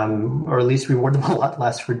 or at least reward them a lot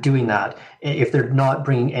less for doing that if they're not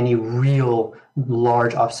bringing any real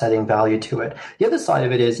large offsetting value to it. The other side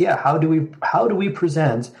of it is, how do we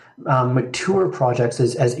present mature projects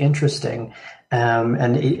as interesting?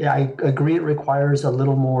 I agree it requires a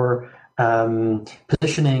little more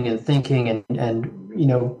positioning and thinking and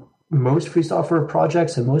most free software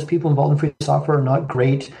projects and most people involved in free software are not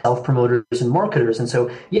great self-promoters and marketers. And so,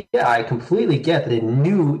 I completely get that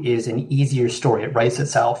new is an easier story. It writes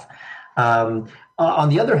itself. On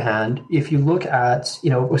the other hand, if you look at,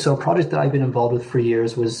 so a project that I've been involved with for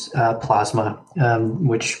years was Plasma,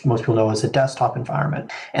 which most people know as a desktop environment.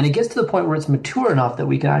 And it gets to the point where it's mature enough that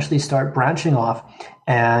we can actually start branching off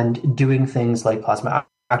and doing things like Plasma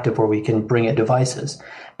Active, where we can bring it devices.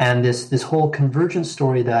 And this whole convergence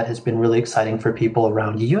story that has been really exciting for people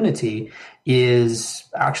around Unity is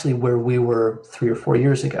actually where we were 3 or 4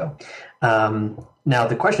 years ago. Now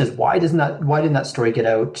the question is, why didn't that story get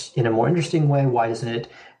out in a more interesting way? Why doesn't it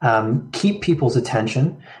keep people's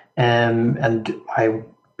attention? And I'm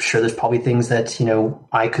sure there's probably things that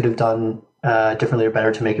I could have done differently or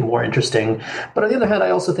better to make it more interesting. But on the other hand,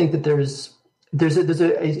 I also think that there's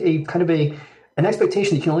a kind of an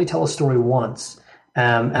expectation that you can only tell a story once.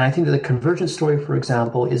 And I think that the convergence story, for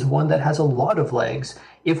example, is one that has a lot of legs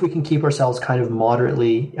if we can keep ourselves kind of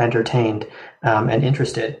moderately entertained and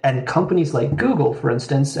interested. And companies like Google, for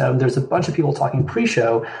instance, there's a bunch of people talking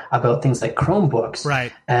pre-show about things like Chromebooks.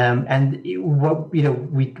 Right. And what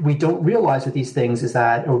we don't realize with these things is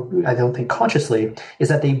that, or I don't think consciously, is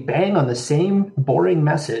that they bang on the same boring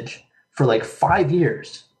message for like 5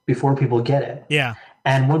 years before people get it. Yeah.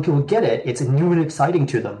 And when people get it, it's new and exciting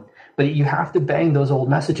to them. But you have to bang those old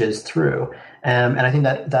messages through. And I think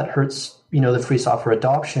that hurts, the free software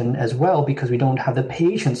adoption as well, because we don't have the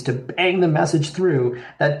patience to bang the message through.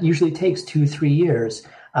 That usually takes 2-3 years.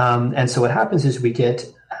 And so what happens is we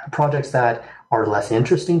get projects that are less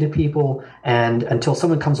interesting to people. And until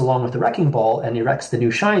someone comes along with the wrecking ball and erects the new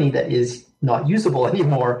shiny that is not usable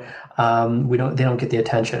anymore, they don't get the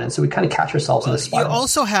attention, and so we kind of catch ourselves in the spiral. You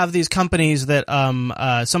also have these companies that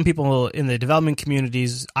some people in the development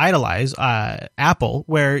communities idolize, Apple,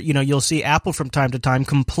 where you'll see Apple from time to time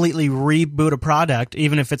completely reboot a product,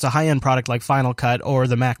 even if it's a high-end product like Final Cut or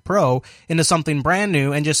the Mac Pro, into something brand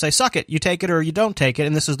new and just say, suck it, you take it or you don't take it,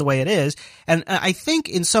 and this is the way it is. And I think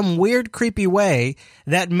in some weird, creepy way,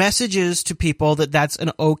 that messages to people that that's an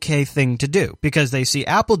okay thing to do, because they see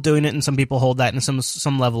Apple doing it, and some people hold that in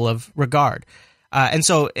some level of regard. And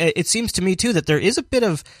so it seems to me too that there is a bit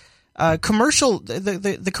of commercial,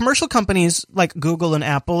 the commercial companies like Google and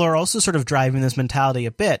Apple are also sort of driving this mentality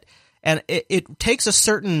a bit. And it takes a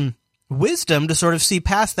certain wisdom to sort of see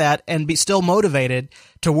past that and be still motivated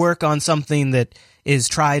to work on something that is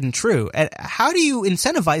tried and true. How do you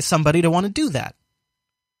incentivize somebody to want to do that?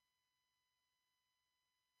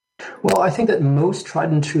 Well, I think that most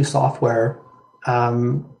tried and true software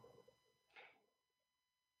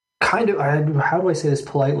how do I say this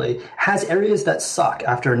politely, has areas that suck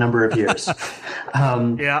after a number of years.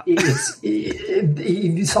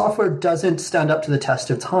 Software doesn't stand up to the test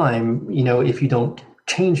of time, if you don't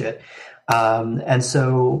change it. And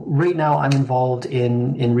so right now I'm involved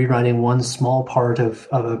in rewriting one small part of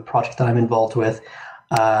a project that I'm involved with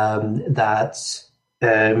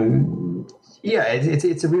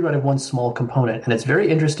it's a rewrite of one small component, and it's very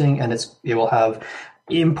interesting, and it will have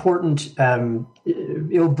important,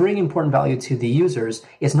 it will bring important value to the users.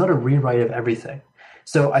 It's not a rewrite of everything.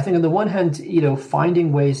 So I think on the one hand,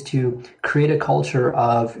 finding ways to create a culture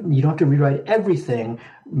of you don't have to rewrite everything.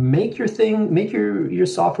 Make your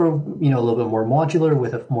software, a little bit more modular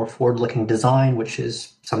with a more forward-looking design, which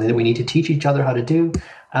is something that we need to teach each other how to do.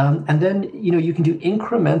 And then, you can do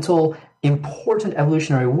incremental, important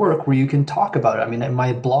evolutionary work where you can talk about it. I mean,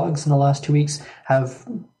 my blogs in the last 2 weeks have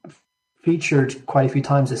featured quite a few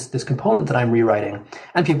times this component that I'm rewriting,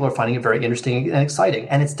 and people are finding it very interesting and exciting,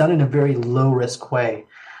 and it's done in a very low-risk way.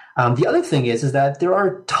 The other thing is that there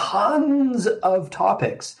are tons of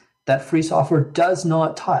topics that free software does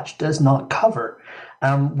not touch, does not cover.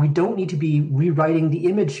 We don't need to be rewriting the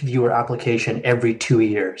image viewer application every 2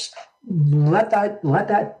 years. Let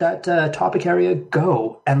that topic area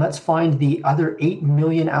go, and let's find the other 8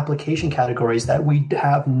 million application categories that we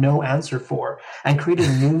have no answer for, and create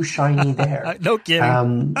a new shiny there. No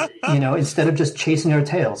kidding. Instead of just chasing our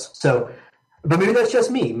tails. So, but maybe that's just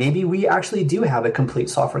me. Maybe we actually do have a complete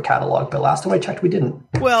software catalog, but last time I checked, we didn't.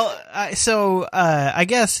 Well, I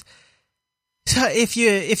guess. So if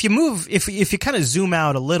you kind of zoom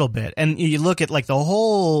out a little bit and you look at like the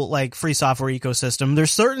whole like free software ecosystem,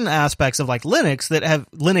 there's certain aspects of like Linux that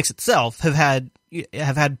Linux itself have had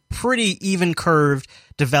pretty even curved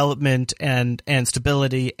development and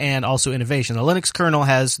stability and also innovation. The Linux kernel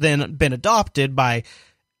has then been adopted by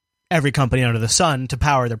every company under the sun to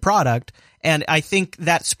power their product. And I think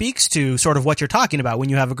that speaks to sort of what you're talking about when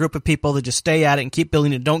you have a group of people that just stay at it and keep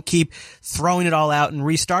building it, don't keep throwing it all out and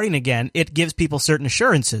restarting again. It gives people certain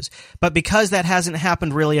assurances. But because that hasn't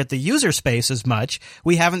happened really at the user space as much,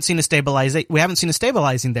 we haven't seen a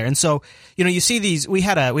stabilizing there. And so, you see these, we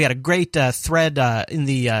had a great thread in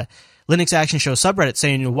the Linux Action Show subreddit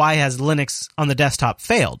saying, why has Linux on the desktop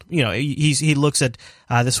failed? He looks at,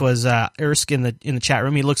 this was Ersk in the chat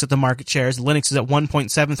room. He looks at the market shares. Linux is at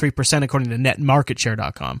 1.73% according to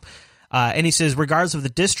netmarketshare.com. And he says, regardless of the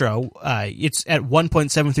distro, it's at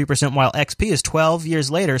 1.73%, while XP is 12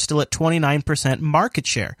 years later still at 29% market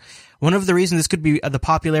share. One of the reasons this could be the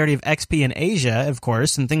popularity of XP in Asia, of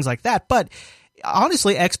course, and things like that. But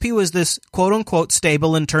honestly, XP was this quote-unquote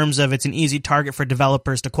stable in terms of it's an easy target for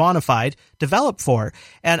developers to develop for.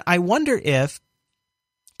 And I wonder if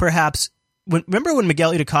perhaps, remember when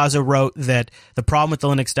Miguel Idacaza wrote that the problem with the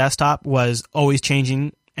Linux desktop was always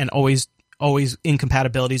changing and always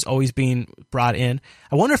incompatibilities always being brought in?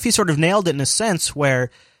 I wonder if he sort of nailed it in a sense where,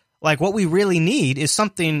 like, what we really need is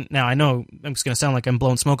something. Now, I know I'm just going to sound like I'm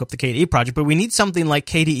blowing smoke up the KDE project, but we need something like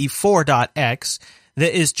KDE 4.x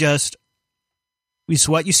that is just,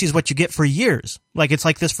 what you see is what you get for years. Like it's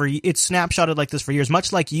snapshotted like this for years,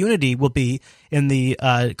 much like Unity will be in the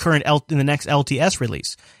in the next LTS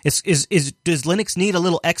release. Does Linux need a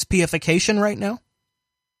little XP-ification right now?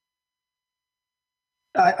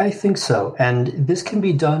 I think so, and this can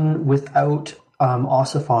be done without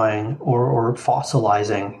ossifying or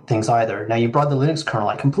fossilizing things either. Now, you brought the Linux kernel.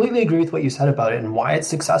 I completely agree with what you said about it and why it's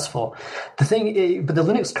successful. But the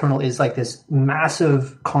Linux kernel is like this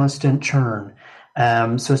massive constant churn.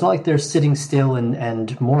 So it's not like they're sitting still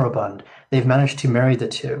and moribund. They've managed to marry the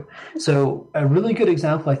two. So a really good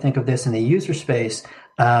example, I think, of this in the user space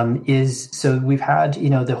is, so we've had,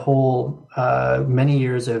 the whole many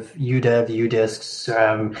years of UDEV,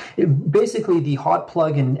 UDisks. Basically, the hot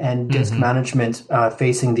plug and disk management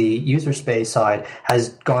facing the user space side has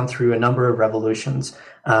gone through a number of revolutions,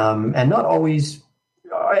 and not always.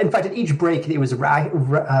 In fact, at each break, it was a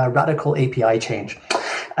radical API change.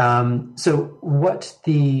 So what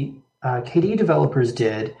the KDE developers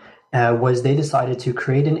did was they decided to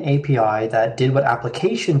create an API that did what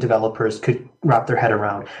application developers could wrap their head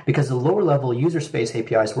around, because the lower level user space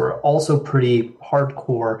APIs were also pretty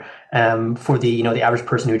hardcore for the average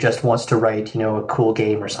person who just wants to write a cool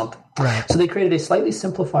game or something. Right. So they created a slightly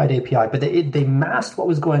simplified API, but they masked what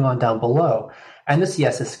was going on down below. And this,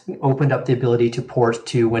 yes, has opened up the ability to port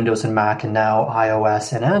to Windows and Mac and now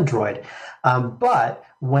iOS and Android. But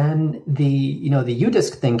when the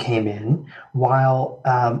UDisk thing came in, while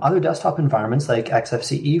other desktop environments like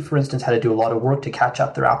XFCE, for instance, had to do a lot of work to catch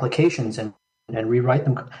up their applications and rewrite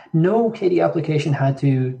them, no KDE application had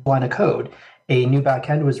to line of code. A new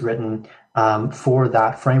backend was written for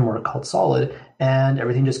that framework called Solid, and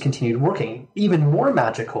everything just continued working. Even more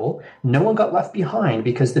magical, no one got left behind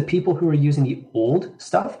because the people who were using the old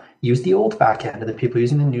stuff used the old backend, and the people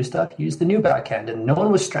using the new stuff used the new backend, and no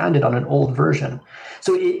one was stranded on an old version.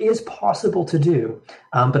 So it is possible to do,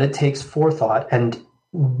 but it takes forethought. And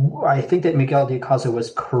I think that Miguel de Icaza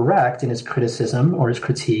was correct in his criticism or his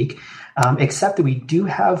critique, except that we do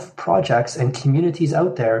have projects and communities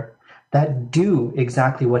out there that do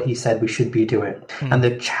exactly what he said we should be doing. Mm-hmm. And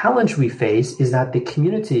the challenge we face is that the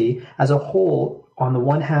community as a whole, on the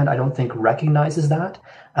one hand, I don't think recognizes that.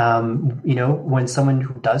 When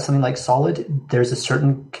someone does something like Solid, there's a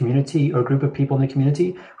certain community or group of people in the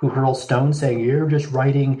community who hurl stones saying, you're just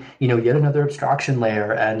writing, yet another abstraction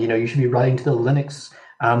layer, and, you should be writing to the Linux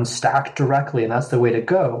stack directly, and that's the way to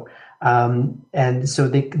go. And so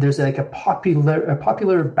there's like a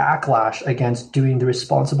popular backlash against doing the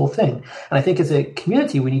responsible thing. And I think as a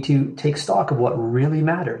community, we need to take stock of what really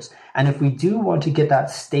matters. And if we do want to get that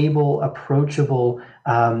stable, approachable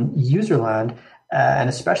userland, and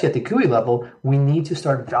especially at the GUI level, we need to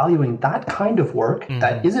start valuing that kind of work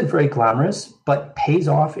that isn't very glamorous, but pays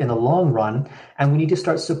off in the long run. And we need to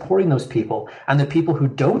start supporting those people. And the people who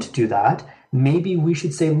don't do that, maybe we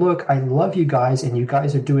should say, look, I love you guys, and you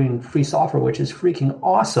guys are doing free software, which is freaking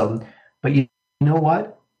awesome. But you know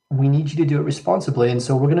what? We need you to do it responsibly. And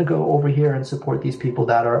so we're going to go over here and support these people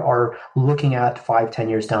that are looking at 5-10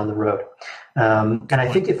 years down the road. And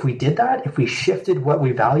I think if we did that, if we shifted what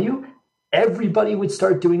we value, everybody would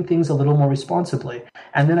start doing things a little more responsibly.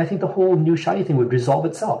 And then I think the whole new shiny thing would resolve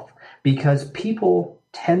itself, because people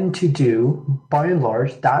tend to do, by and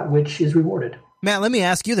large, that which is rewarded. Matt, let me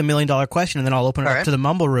ask you the $1 million question, and then I'll open it up to the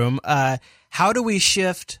Mumble Room. How do we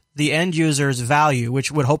shift the end user's value,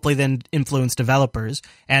 which would hopefully then influence developers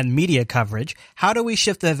and media coverage? How do we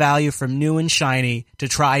shift the value from new and shiny to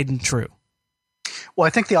tried and true? Well, I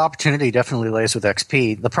think the opportunity definitely lays with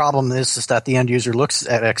XP. The problem is that the end user looks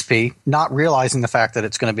at XP, not realizing the fact that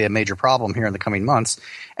it's going to be a major problem here in the coming months,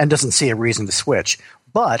 and doesn't see a reason to switch.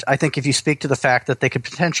 But I think if you speak to the fact that they could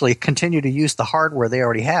potentially continue to use the hardware they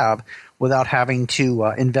already have without having to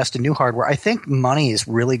invest in new hardware, I think money is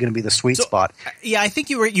really going to be the sweet spot. Yeah, I think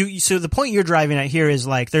so the point you're driving at here is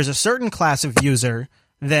like there's a certain class of user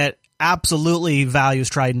that absolutely values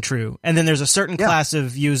tried and true. And then there's a certain class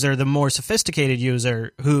of user, the more sophisticated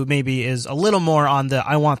user, who maybe is a little more on the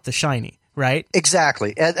I want the shiny. Right?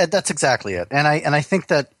 Exactly. That's exactly it. And I think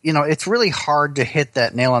that, it's really hard to hit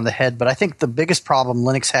that nail on the head, but I think the biggest problem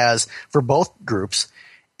Linux has for both groups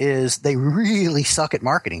is they really suck at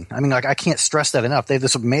marketing. I mean, I can't stress that enough. They have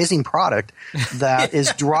this amazing product that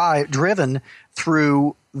is driven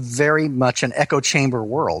through very much an echo chamber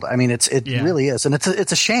world. I mean, it really is. And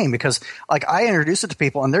it's a shame because I introduce it to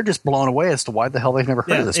people and they're just blown away as to why the hell they've never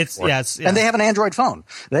heard of this before. And they have an Android phone.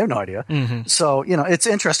 They have no idea. Mm-hmm. So, it's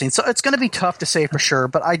interesting. So it's going to be tough to say for sure,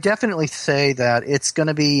 but I definitely say that it's going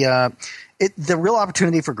to be the real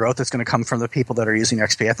opportunity for growth is going to come from the people that are using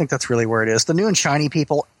XP. I think that's really where it is. The new and shiny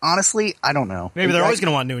people, honestly, I don't know. Maybe they're always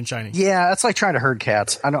going to want new and shiny. Yeah, that's like trying to herd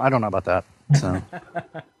cats. I don't know about that. So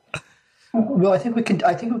Well, I think we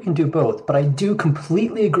can do both, but I do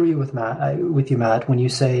completely agree with you, Matt, when you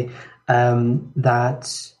say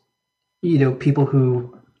that people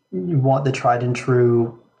who want the tried and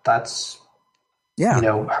true. That's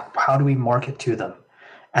how do we market to them,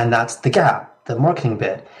 and that's the gap, the marketing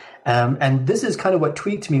bit. And this is kind of what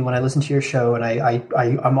tweaked me when I listened to your show, and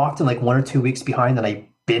I'm often like 1 or 2 weeks behind, and I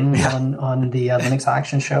binge on the Linux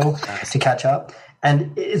Action show to catch up.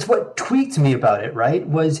 And it's what tweaked me about it, right? It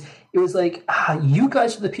was like, you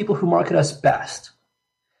guys are the people who market us best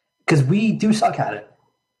because we do suck at it.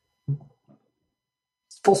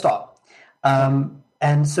 Full stop.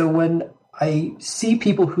 And so when I see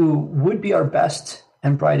people who would be our best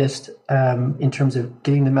and brightest in terms of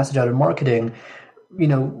getting the message out of marketing,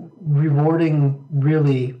 rewarding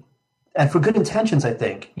really, and for good intentions, I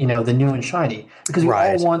think, the new and shiny, because we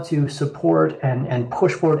all want to support and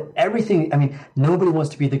push forward everything. I mean, nobody wants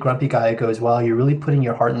to be the grumpy guy who goes, well, you're really putting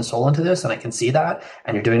your heart and soul into this, and I can see that,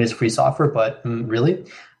 and you're doing this free software, but really?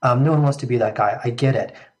 No one wants to be that guy. I get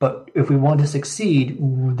it. But if we want to succeed,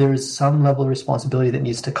 there's some level of responsibility that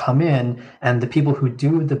needs to come in, and the people who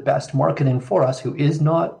do the best marketing for us, it's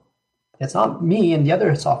not me and the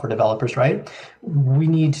other software developers, right? We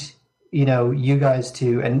need you guys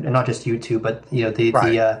to, and not just you two, but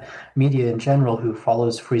the media in general who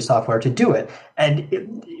follows free software to do it.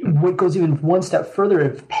 And what goes even one step further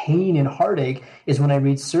of pain and heartache is when I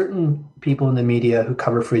read certain people in the media who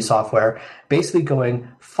cover free software basically going,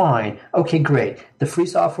 fine, okay, great. The free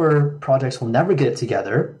software projects will never get it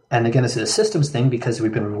together. And again, this is a systems thing because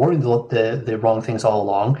we've been rewarding the wrong things all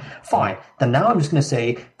along. Fine. Then now I'm just going to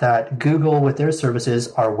say that Google with their services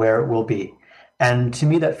are where it will be. And to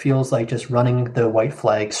me, that feels like just running the white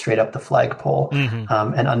flag straight up the flagpole,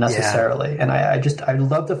 and unnecessarily. Yeah. And I'd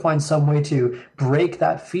love to find some way to break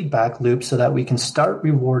that feedback loop so that we can start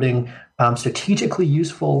rewarding strategically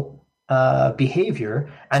useful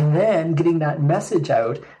behavior, and then getting that message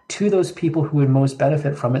out to those people who would most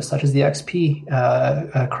benefit from it, such as the XP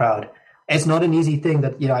crowd. It's not an easy thing.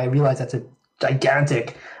 That I realize that's a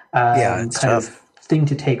gigantic kind of thing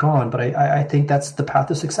to take on, but I think that's the path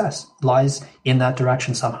of success lies in that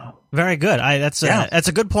direction somehow. Very good. That's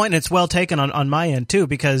a good point, and it's well taken on my end too,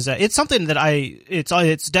 because it's something that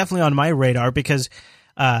it's definitely on my radar, because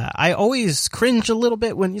I always cringe a little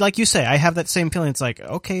bit when, like you say, I have that same feeling. It's like,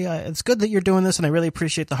 okay, it's good that you're doing this, and I really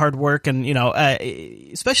appreciate the hard work. And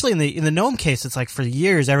especially in the GNOME case, it's like for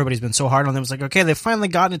years everybody's been so hard on them. It's like, okay, they've finally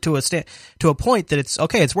gotten it to a point that it's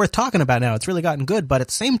okay. It's worth talking about now. It's really gotten good. But at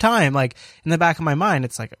the same time, like in the back of my mind,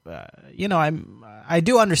 it's like, I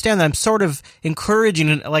do understand that I'm sort of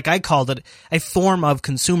encouraging, like I called it, a form of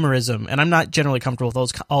consumerism, and I'm not generally comfortable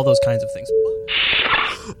with all those kinds of things.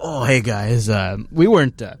 Oh, hey guys, we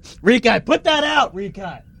weren't, Rikai, put that out,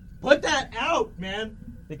 Rikai! Put that out, man!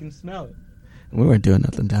 They can smell it. We weren't doing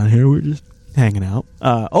nothing down here, we were just hanging out.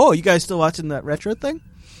 You guys still watching that retro thing?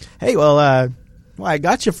 Hey, well, I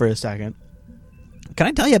got you for a second. Can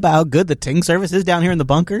I tell you about how good the Ting service is down here in the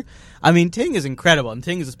bunker? I mean, Ting is incredible, and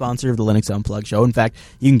Ting is a sponsor of the Linux Unplugged show. In fact,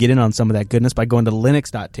 you can get in on some of that goodness by going to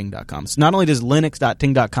linux.ting.com. So not only does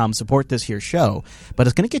linux.ting.com support this here show, but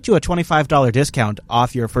it's going to get you a $25 discount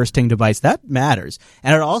off your first Ting device. That matters.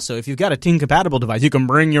 And it also, if you've got a Ting-compatible device, you can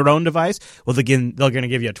bring your own device. Well, again, they're going to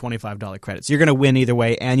give you a $25 credit. So you're going to win either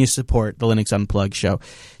way, and you support the Linux Unplugged show.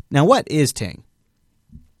 Now, what is Ting?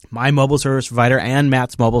 My mobile service provider and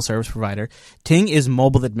Matt's mobile service provider. Ting is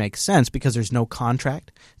mobile that makes sense because there's no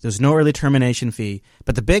contract, there's no early termination fee,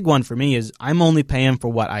 but the big one for me is I'm only paying for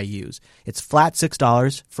what I use. It's flat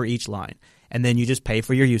 $6 for each line, and then you just pay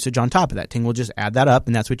for your usage on top of that. Ting will just add that up,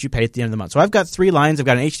 and that's what you pay at the end of the month. So I've got 3 lines. I've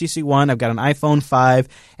got an HTC One, I've got an iPhone 5,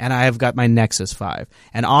 and I've got my Nexus 5.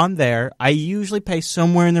 And on there, I usually pay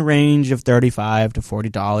somewhere in the range of $35 to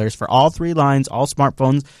 $40 for all 3 lines, all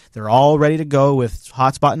smartphones. They're all ready to go with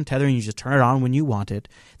hotspot and tethering. You just turn it on when you want it.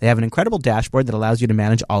 They have an incredible dashboard that allows you to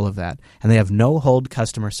manage all of that, and they have no-hold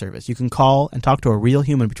customer service. You can call and talk to a real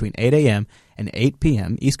human between 8 a.m. and 8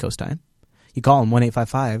 p.m. East Coast time. You call them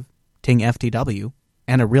 1-855 Ting FTW,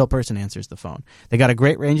 and a real person answers the phone. They got a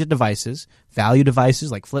great range of devices, value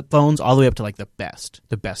devices like flip phones, all the way up to like the best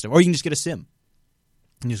of. Or you can just get a SIM.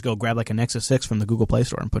 You just go grab like a Nexus 6 from the Google Play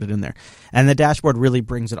Store and put it in there. And the dashboard really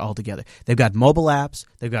brings it all together. They've got mobile apps.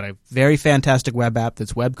 They've got a very fantastic web app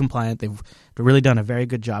that's web compliant. They've really done a very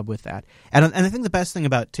good job with that. And I think the best thing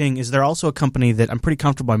about Ting is they're also a company that I'm pretty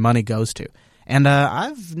comfortable my money goes to. And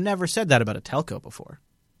I've never said that about a telco before.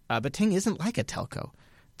 But Ting isn't like a telco.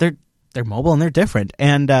 They're mobile and they're different.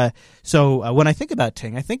 And so when I think about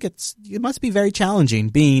Ting, I think it must be very challenging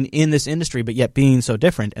being in this industry, but yet being so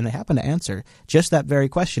different. And they happen to answer just that very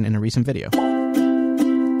question in a recent video.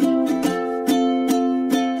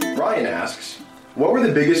 Ryan asks, what were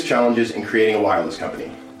the biggest challenges in creating a wireless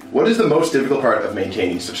company? What is the most difficult part of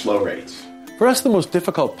maintaining such low rates? For us, the most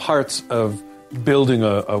difficult parts of building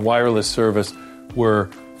a wireless service were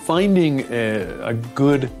finding a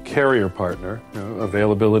good carrier partner,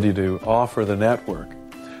 availability to offer the network,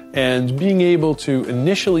 and being able to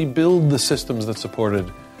initially build the systems that supported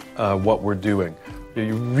what we're doing.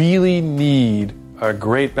 You really need a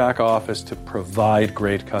great back office to provide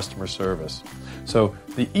great customer service. So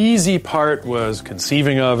the easy part was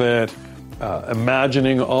conceiving of it,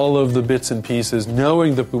 imagining all of the bits and pieces,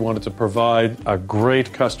 knowing that we wanted to provide a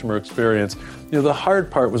great customer experience. The hard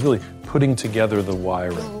part was really putting together the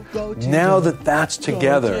wiring. Now that that's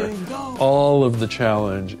together, all of the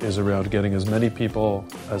challenge is around getting as many people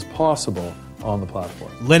as possible on the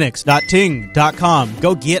platform. Linux.ting.com.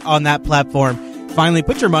 Go get on that platform. Finally,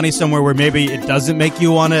 put your money somewhere where maybe it doesn't make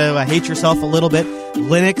you want to hate yourself a little bit.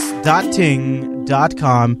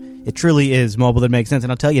 Linux.ting.com. It truly is mobile that makes sense.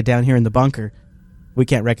 And I'll tell you, down here in the bunker, we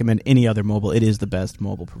can't recommend any other mobile. It is the best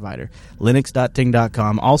mobile provider.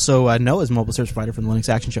 Linux.ting.com. Also, Noah's mobile service provider from the Linux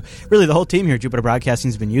Action Show. Really, the whole team here at Jupiter Broadcasting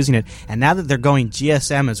has been using it. And now that they're going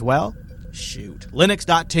GSM as well,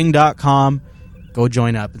 Linux.ting.com. Go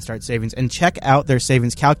join up and start savings. And check out their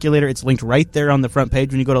savings calculator. It's linked right there on the front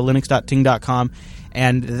page when you go to Linux.ting.com.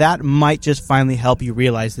 And that might just finally help you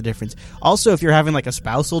realize the difference. Also, if you're having like a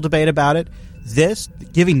spousal debate about it,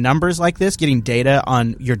 giving numbers like this, getting data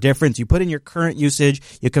on your difference, you put in your current usage,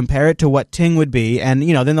 you compare it to what Ting would be, and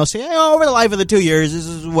then they'll say, over the life of the 2 years, this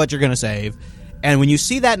is what you're going to save. And when you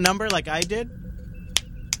see that number like I did,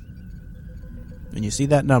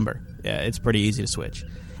 it's pretty easy to switch.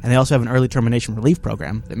 And they also have an early termination relief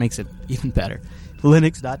program that makes it even better.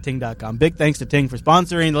 Linux.ting.com. Big thanks to Ting for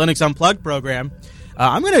sponsoring the Linux Unplugged program.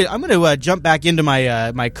 I'm gonna jump back into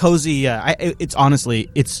my my cozy. It's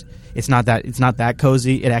not that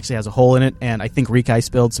cozy. It actually has a hole in it, and I think Rikai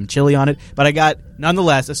spilled some chili on it. But I got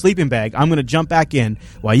nonetheless a sleeping bag. I'm gonna jump back in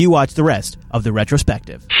while you watch the rest of the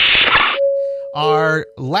retrospective. Our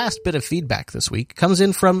last bit of feedback this week comes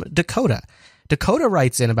in from Dakota. Dakota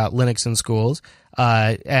writes in about Linux in schools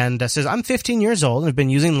and says, I'm 15 years old and have been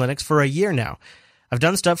using Linux for a year now. I've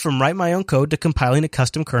done stuff from write my own code to compiling a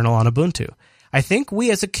custom kernel on Ubuntu. I think we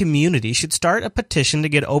as a community should start a petition to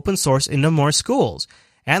get open source into more schools.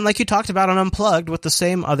 And like you talked about on Unplugged with the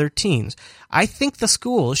same other teams, I think the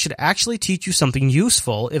schools should actually teach you something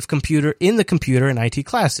useful in the computer and IT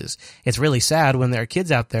classes. It's really sad when there are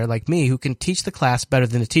kids out there like me who can teach the class better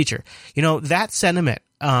than the teacher. That sentiment,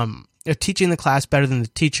 of teaching the class better than the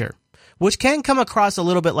teacher, which can come across a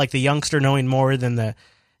little bit like the youngster knowing more than the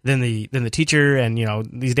teacher and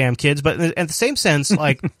these damn kids. But in the same sense,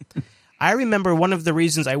 like I remember one of the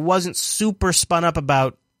reasons I wasn't super spun up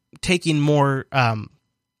about taking more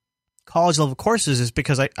college level courses is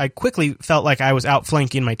because I quickly felt like I was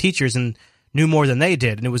outflanking my teachers and knew more than they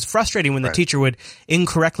did, and it was frustrating when the teacher would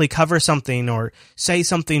incorrectly cover something or say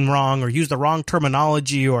something wrong or use the wrong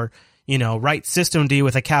terminology or write system D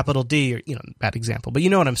with a capital D, or, bad example, but you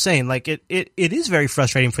know what I'm saying? Like it is very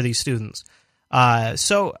frustrating for these students. And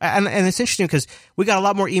it's interesting because we got a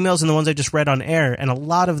lot more emails than the ones I just read on air, and a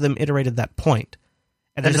lot of them iterated that point.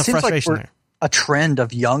 And there's a frustration there. A trend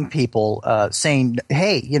of young people saying,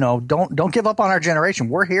 hey, don't give up on our generation.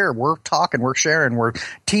 We're here. We're talking. We're sharing. We're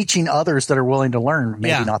teaching others that are willing to learn.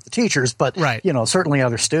 Maybe not the teachers, but certainly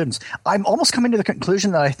other students. I'm almost coming to the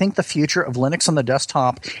conclusion that I think the future of Linux on the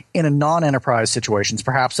desktop in a non-enterprise situations,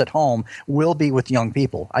 perhaps at home, will be with young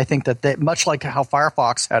people. I think that much like how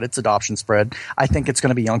Firefox had its adoption spread, I think it's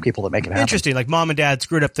going to be young people that make it happen. Interesting. Like mom and dad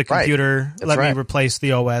screwed up the computer. Let me replace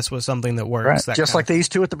the OS with something that works. That just like these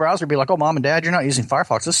two at the browser be like, oh, mom and dad, you're not using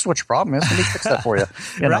Firefox. This is what your problem is. Let me fix that for you.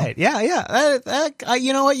 Right. Yeah.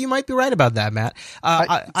 You know what? You might be right about that, Matt.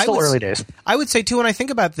 Still early days. I would say, too, when I think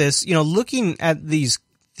about this, looking at these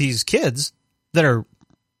kids that are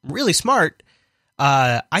really smart,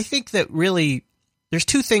 I think that really there's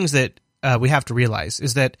two things that we have to realize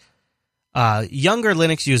is that younger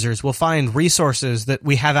Linux users will find resources that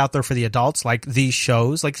we have out there for the adults, like these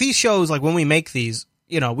shows. Like when we make these,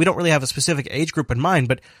 we don't really have a specific age group in mind,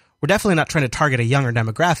 but we're definitely not trying to target a younger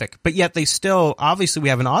demographic, but yet they still, obviously we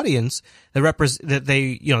have an audience that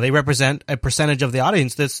they represent a percentage of the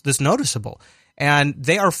audience that's noticeable. And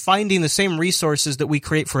they are finding the same resources that we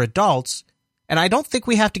create for adults. And I don't think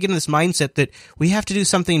we have to get in this mindset that we have to do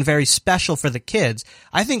something very special for the kids.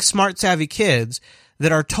 I think smart, savvy kids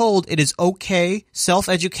that are told it is okay,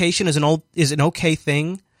 self-education is an okay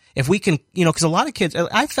thing. If we can, because a lot of kids,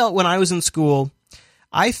 I felt when I was in school,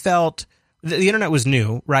 the internet was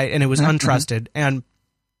new, right? And it was untrusted. And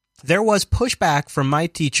there was pushback from my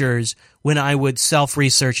teachers when I would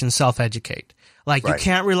self-research and self-educate. Like, you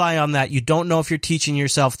can't rely on that. You don't know if you're teaching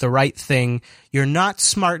yourself the right thing. You're not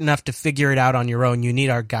smart enough to figure it out on your own. You need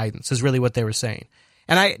our guidance, is really what they were saying.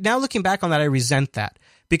 And now looking back on that, I resent that.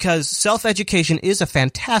 Because self-education is a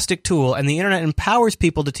fantastic tool, and the internet empowers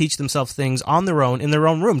people to teach themselves things on their own, in their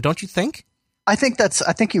own room. Don't you think? I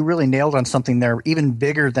think you really nailed on something there, even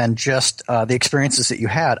bigger than just the experiences that you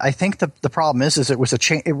had. I think the problem is it was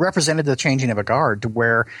it represented the changing of a guard to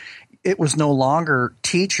where it was no longer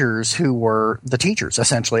teachers who were the teachers,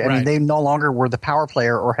 essentially. I mean, they no longer were the power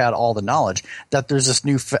player or had all the knowledge. That there's this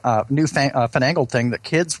finagled thing that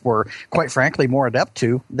kids were, quite frankly, more adept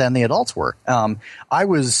to than the adults were. I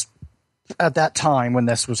was at that time when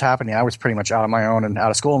this was happening, I was pretty much out on my own and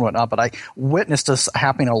out of school and whatnot, but I witnessed this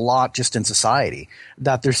happening a lot just in society,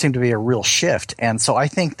 that there seemed to be a real shift. And so I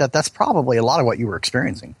think that's probably a lot of what you were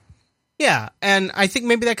experiencing. Yeah, and I think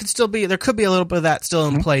maybe there could be a little bit of that still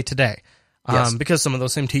in play today. Because some of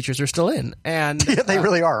those same teachers are still in. And yeah, they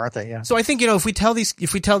really are, aren't they? Yeah. So I think, if we tell these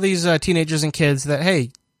teenagers and kids that,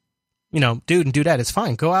 hey, dude and dudette, it's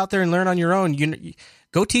fine. Go out there and learn on your own.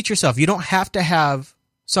 Go teach yourself. You don't have to have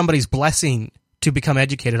somebody's blessing to become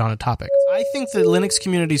educated on a topic. I think the Linux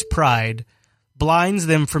community's pride blinds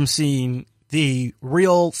them from seeing the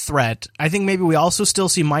real threat. I think maybe we also still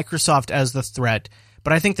see Microsoft as the threat,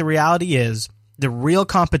 but I think the reality is the real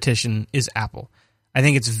competition is Apple. I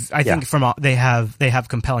think they have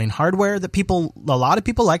compelling hardware that a lot of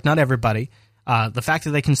people like, not everybody. The fact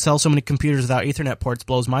that they can sell so many computers without Ethernet ports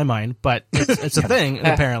blows my mind, but it's a thing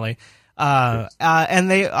apparently. And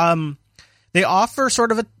they offer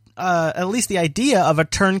sort of at least the idea of a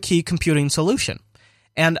turnkey computing solution.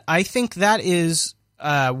 And I think that is,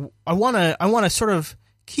 I want to sort of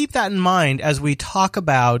keep that in mind as we talk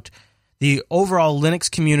about the overall Linux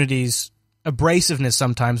community's abrasiveness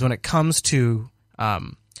sometimes when it comes to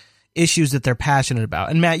issues that they're passionate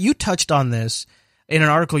about. And Matt, you touched on this in an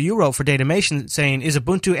article you wrote for Datamation saying, is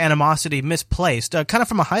Ubuntu animosity misplaced? Kind of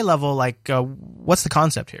from a high level, what's the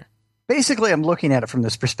concept here? Basically, I'm looking at it from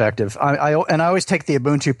this perspective. I always take the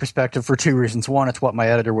Ubuntu perspective for two reasons. One, it's what my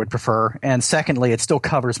editor would prefer. And secondly, it still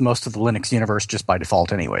covers most of the Linux universe just by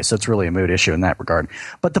default anyway. So it's really a moot issue in that regard.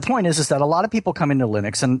 But the point is that a lot of people come into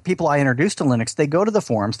Linux, and people I introduce to Linux, they go to the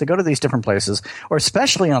forums, they go to these different places, or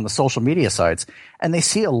especially on the social media sites, and they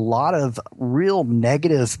see a lot of real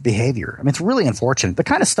negative behavior. I mean, it's really unfortunate. The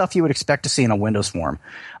kind of stuff you would expect to see in a Windows forum.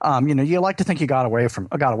 You like to think you got away from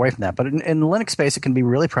that. But in the Linux space, it can be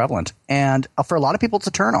really prevalent. And for a lot of people, it's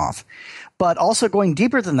a turnoff. But also going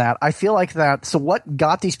deeper than that, I feel like that. So what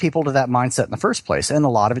got these people to that mindset in the first place? And a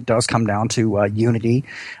lot of it does come down to Unity,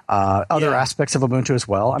 other aspects of Ubuntu as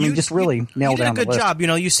well. I mean, just really nail down the list. You did a good job.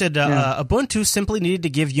 You said Ubuntu simply needed to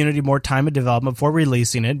give Unity more time of development before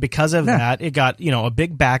releasing it. Because of that, it got a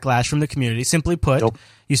big backlash from the community. Simply put,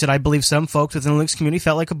 you said, I believe some folks within the Linux community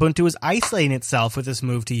felt like Ubuntu was isolating itself with this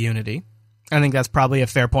move to Unity. I think that's probably a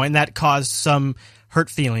fair point. And that caused some hurt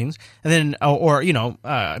feelings, and then,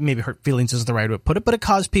 maybe hurt feelings isn't the right way to put it, but it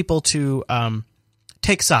caused people to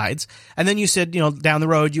take sides. And then you said, down the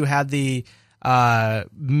road you had the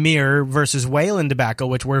Mir versus Wayland debacle,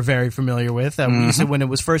 which we're very familiar with. You said when it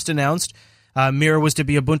was first announced, Mir was to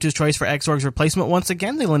be Ubuntu's choice for Xorg's replacement. Once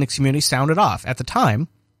again, the Linux community sounded off. At the time,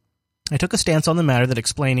 I took a stance on the matter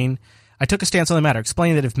explaining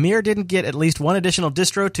that if Mir didn't get at least one additional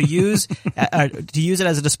distro to use it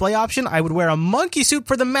as a display option, I would wear a monkey suit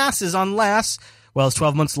for the masses unless, well, it's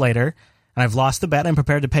 12 months later, and I've lost the bet. I'm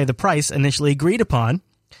prepared to pay the price initially agreed upon.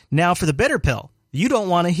 Now for the bitter pill. You don't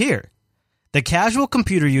want to hear. The casual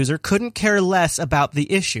computer user couldn't care less about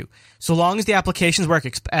the issue. So long as the applications work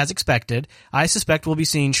as expected, I suspect we'll be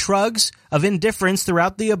seeing shrugs of indifference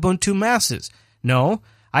throughout the Ubuntu masses. No,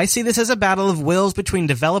 I see this as a battle of wills between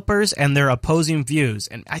developers and their opposing views,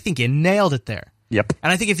 and I think you nailed it there. Yep. And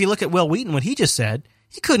I think if you look at Will Wheaton, what he just said,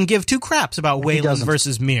 he couldn't give two craps about Wayland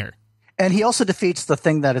versus Mir. And he also defeats the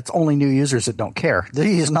thing that it's only new users that don't care.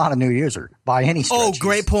 He is not a new user by any stretch. Oh,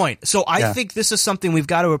 great point. So I think this is something we've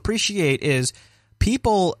got to appreciate is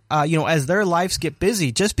people, as their lives get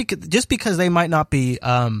busy, just because they might not be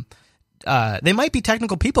they might be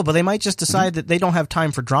technical people, but they might just decide that they don't have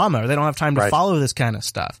time for drama or they don't have time to follow this kind of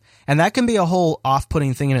stuff. And that can be a whole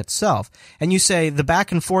off-putting thing in itself. And you say the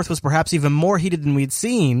back and forth was perhaps even more heated than we'd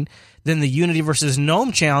seen than the Unity versus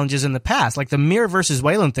GNOME challenges in the past. Like the Mir versus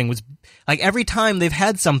Wayland thing was like every time they've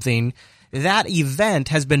had something, that event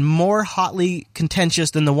has been more hotly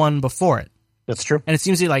contentious than the one before it. That's true. And it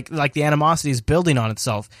seems like the animosity is building on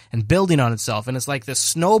itself, and it's like this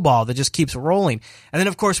snowball that just keeps rolling. And then,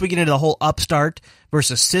 of course, we get into the whole Upstart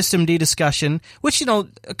versus Systemd discussion, which,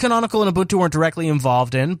 Canonical and Ubuntu weren't directly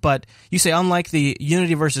involved in, but you say, unlike the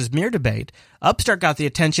Unity versus Mir debate, Upstart got the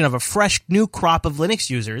attention of a fresh new crop of Linux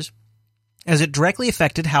users, as it directly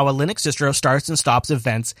affected how a Linux distro starts and stops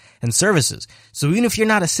events and services. So even if you're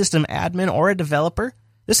not a system admin or a developer,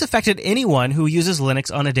 this affected anyone who uses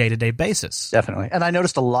Linux on a day-to-day basis. Definitely. And I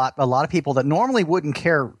noticed a lot of people that normally wouldn't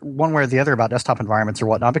care one way or the other about desktop environments or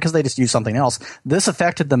whatnot because they just use something else. This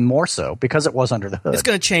affected them more so because it was under the hood. It's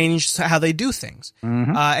going to change how they do things.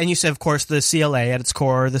 Mm-hmm. And you said, of course, the CLA at its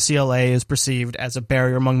core, the CLA is perceived as a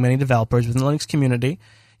barrier among many developers within the Linux community.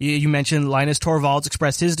 You mentioned Linus Torvalds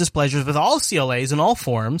expressed his displeasure with all CLAs in all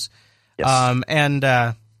forums. Yes.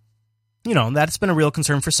 That's been a real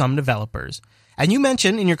concern for some developers. And you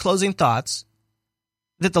mentioned in your closing thoughts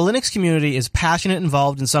that the Linux community is passionate,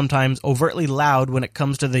 involved, and sometimes overtly loud when it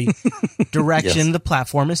comes to the direction the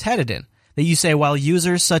platform is headed in. That you say, while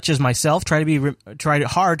users such as myself try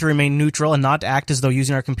hard to remain neutral and not to act as though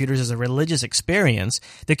using our computers is a religious experience,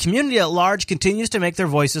 the community at large continues to make their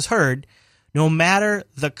voices heard, no matter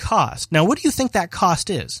the cost. Now, what do you think that cost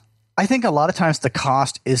is? I think a lot of times the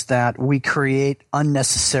cost is that we create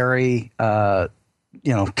unnecessary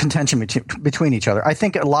contention between each other. I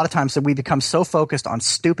think a lot of times that we become so focused on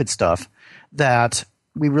stupid stuff that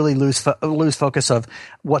we really lose focus of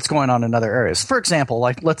what's going on in other areas. For example,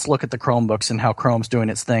 like let's look at the Chromebooks and how Chrome's doing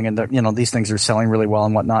its thing, and these things are selling really well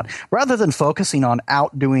and whatnot. Rather than focusing on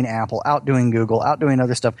outdoing Apple, outdoing Google, outdoing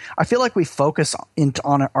other stuff, I feel like we focus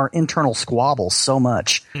on our internal squabbles so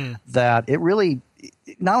much that it really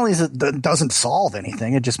not only doesn't solve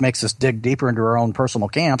anything, it just makes us dig deeper into our own personal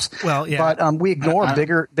camps. Well, yeah, but we ignore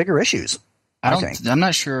bigger issues. I'm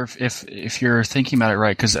not sure if you're thinking about it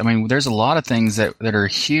right, because I mean, there's a lot of things that are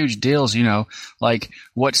huge deals. Like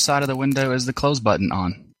what side of the window is the close button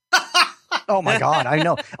on? Oh my God, I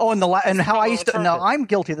know. Oh, and how I used to. No, I'm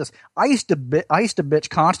guilty of this. I used to bitch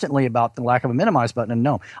constantly about the lack of a minimize button, and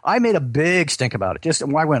no, I made a big stink about it. Just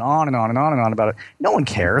I went on and on and on and on about it. No one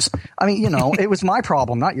cares. I mean, it was my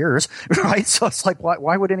problem, not yours, right? So it's like,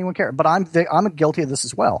 why would anyone care? But I'm guilty of this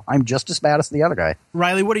as well. I'm just as bad as the other guy.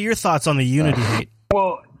 Riley, what are your thoughts on the Unity hate?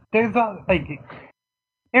 Well, there's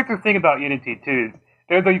here's the thing about Unity too.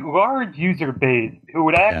 There's a large user base who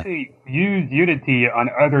would actually use Unity on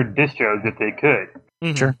other distros if they could.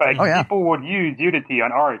 Mm-hmm. Sure. People would use Unity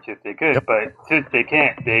on Arch if they could, but since they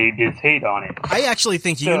can't, they just hate on it. I actually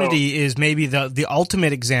think Unity is maybe the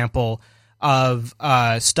ultimate example of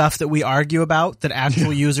stuff that we argue about that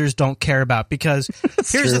actual users don't care about. Because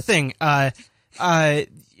here's the thing.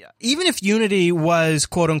 Even if Unity was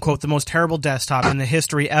quote unquote the most terrible desktop in the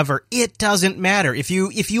history ever, it doesn't matter. If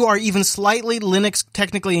you are even slightly Linux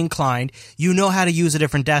technically inclined, you know how to use a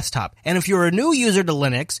different desktop. And if you're a new user to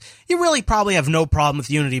Linux, you really probably have no problem with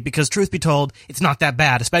Unity because truth be told, it's not that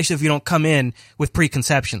bad, especially if you don't come in with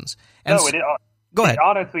preconceptions. And go ahead. It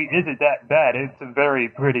honestly isn't that bad. It's a very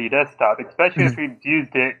pretty desktop, especially if you've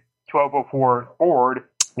used it 1204 forward.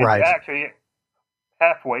 It's actually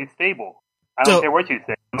halfway stable. I don't care what you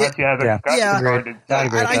say, unless you have a graphics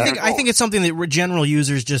card. I think it's something that general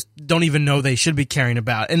users just don't even know they should be caring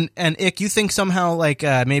about. And Ick, you think somehow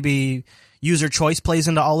maybe user choice plays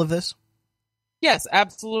into all of this? Yes,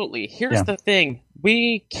 absolutely. Here's the thing.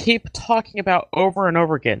 We keep talking about over and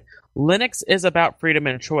over again. Linux is about freedom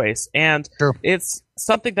and choice, and it's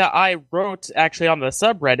something that I wrote actually on the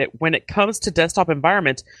subreddit. When it comes to desktop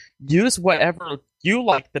environment, use whatever you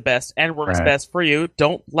like the best and works best for you.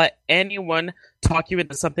 Don't let anyone talk you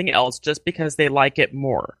into something else just because they like it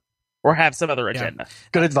more or have some other agenda.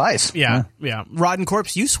 Good advice. Yeah. Rotten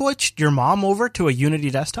Corpse, you switched your mom over to a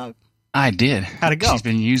Unity desktop? I did. How'd it go? She's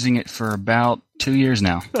been using it for about 2 years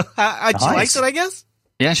now. She likes it, I guess?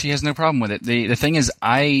 Yeah, she has no problem with it. The thing is,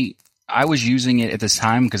 I was using it at this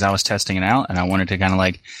time because I was testing it out and I wanted to kind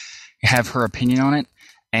of have her opinion on it.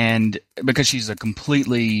 And because she's a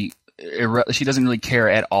completely she doesn't really care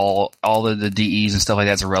at all. All of the DEs and stuff like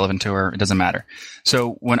that's irrelevant to her. It doesn't matter.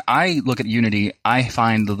 So when I look at Unity, I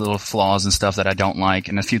find the little flaws and stuff that I don't like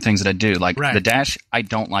and a few things that I do. Like the dash, I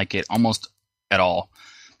don't like it almost at all.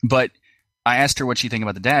 But I asked her what she think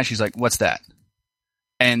about the dash. She's like, what's that?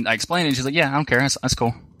 And I explained it and she's like, yeah, I don't care. That's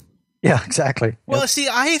cool. Yeah, exactly. Well, see,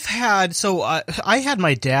 I had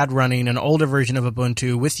my dad running an older version of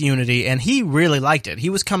Ubuntu with Unity, and he really liked it. He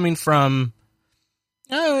was coming from,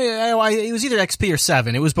 it was either XP or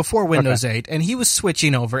 7. It was before Windows 8, and he was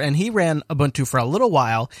switching over, and he ran Ubuntu for a little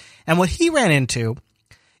while. And what he ran into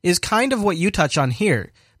is kind of what you touch on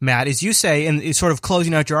here, Matt, is you say, and sort of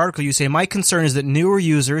closing out your article, you say, my concern is that newer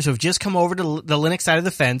users who have just come over to the Linux side of the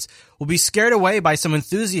fence will be scared away by some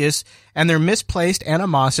enthusiasts and their misplaced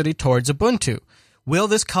animosity towards Ubuntu. Will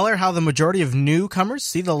this color how the majority of newcomers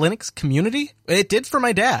see the Linux community? It did for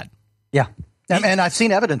my dad. Yeah. And I've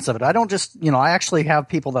seen evidence of it. I don't just, I actually have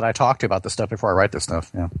people that I talk to about this stuff before I write this stuff.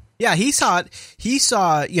 Yeah. Yeah, he saw,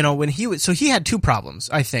 when he was, so he had two problems,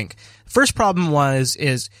 I think. First problem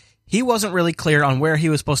is he wasn't really clear on where he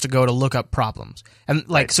was supposed to go to look up problems. And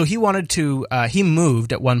so he wanted to, he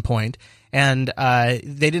moved at one point and, they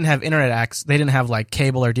didn't have internet access. They didn't have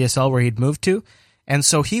cable or DSL where he'd moved to. And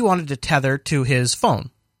so he wanted to tether to his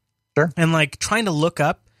phone. Sure. And trying to look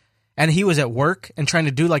up, and he was at work and trying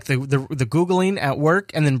to do the Googling at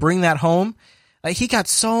work and then bring that home. He got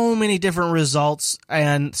so many different results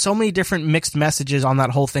and so many different mixed messages on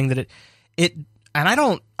that whole thing that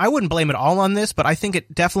and I wouldn't blame it all on this, but I think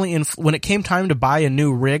it definitely, when it came time to buy a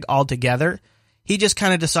new rig altogether, he just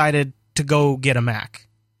kind of decided to go get a Mac.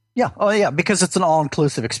 Yeah. Oh, yeah, because it's an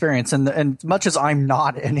all-inclusive experience. And much as I'm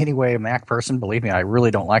not in any way a Mac person, believe me, I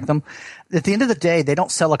really don't like them. At the end of the day, they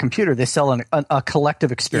don't sell a computer. They sell a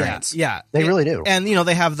collective experience. Yeah. They really do. And,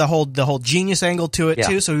 they have the whole genius angle to it,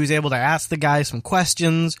 too, so he was able to ask the guy some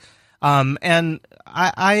questions. And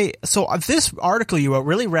so this article you wrote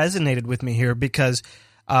really resonated with me here because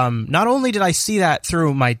not only did I see that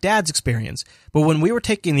through my dad's experience, but when we were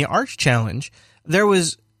taking the Arch Challenge, there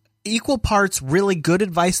was equal parts really good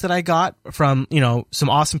advice that I got from, some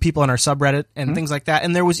awesome people on our subreddit and things like that.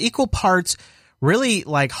 And there was equal parts really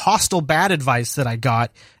like hostile bad advice that I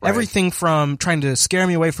got. Right. Everything from trying to scare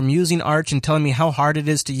me away from using Arch and telling me how hard it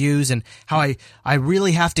is to use and how I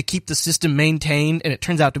really have to keep the system maintained. And it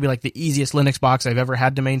turns out to be like the easiest Linux box I've ever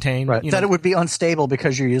had to maintain. Right. That it would be unstable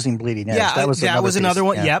because you're using Bleeding Edge. Yeah, that was another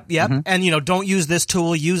one. Yeah. Yep. And don't use this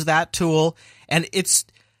tool, use that tool. And it's,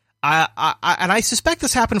 and I suspect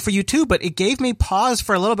this happened for you too, but it gave me pause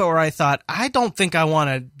for a little bit where I thought, I don't think I want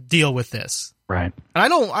to deal with this. Right. And I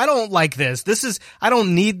don't like this. I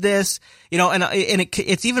don't need this, and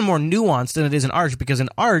it's even more nuanced than it is in Arch, because in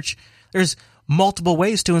Arch, there's multiple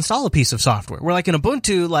ways to install a piece of software. Where like in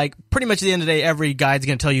Ubuntu, like pretty much at the end of the day, every guide's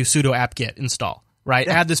going to tell you sudo apt-get install, right?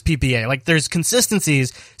 Yeah. Add this PPA. Like there's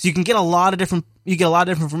consistencies, so you can get a lot of different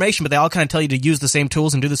information, but they all kind of tell you to use the same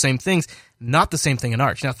tools and do the same things. Not the same thing in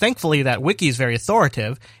Arch. Now, thankfully, that wiki is very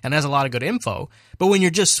authoritative and has a lot of good info. But when you're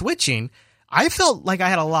just switching, I felt like I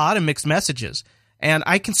had a lot of mixed messages, and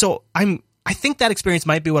I think that experience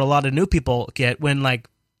might be what a lot of new people get when, like,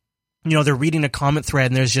 they're reading a comment thread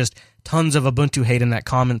and there's just tons of Ubuntu hate in that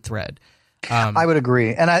comment thread. I would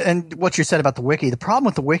agree, and what you said about the wiki. The problem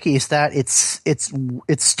with the wiki is that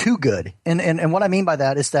it's too good, and what I mean by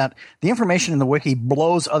that is that the information in the wiki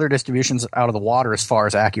blows other distributions out of the water as far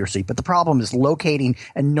as accuracy. But the problem is locating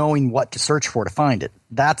and knowing what to search for to find it.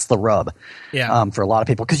 That's the rub, for a lot of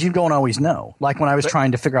people, because you don't always know. Like when I was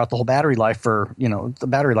trying to figure out the whole battery life for the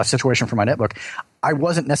battery life situation for my netbook, I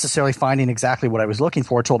wasn't necessarily finding exactly what I was looking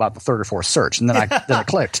for until about the third or fourth search, and then I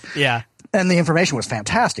clicked. Yeah. And the information was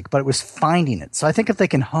fantastic, but it was finding it. So I think if they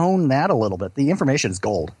can hone that a little bit, the information is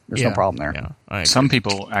gold. There's no problem there. Yeah. Some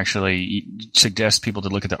people actually suggest people to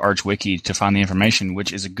look at the Arch Wiki to find the information,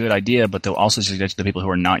 which is a good idea, but they'll also suggest to the people who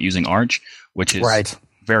are not using Arch, which is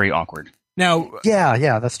very awkward. Now,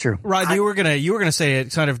 yeah, that's true. Rod, you were gonna say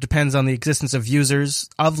it kind of depends on the existence of users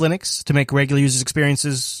of Linux to make regular users'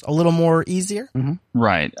 experiences a little more easier. Mm-hmm.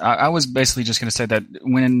 Right. I was basically just gonna say that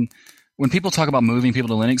when people talk about moving people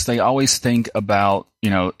to Linux, they always think about,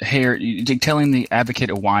 telling the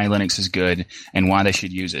advocate of why Linux is good and why they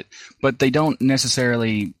should use it. But they don't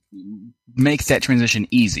necessarily make that transition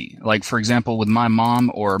easy. Like, for example, with my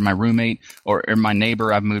mom or my roommate or my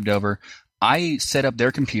neighbor I've moved over, I set up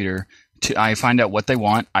their computer. I find out what they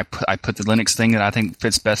want. I put the Linux thing that I think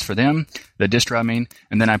fits best for them, the distro I mean,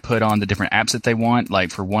 and then I put on the different apps that they want.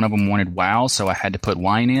 Like for one of them wanted WoW, so I had to put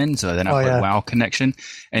Wine in. So then I put WoW connection.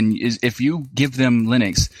 And if you give them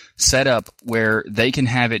Linux set up where they can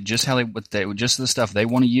have it just just the stuff they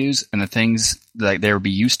want to use and the things that they would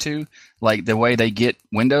be used to, like the way they get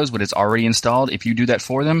Windows, but it's already installed. If you do that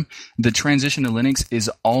for them, the transition to Linux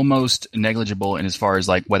is almost negligible in as far as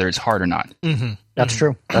like whether it's hard or not. Mm-hmm. That's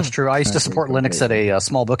true. That's true. I used to support Linux at a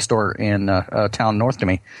small bookstore in a town north to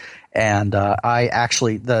me. And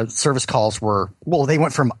the service calls they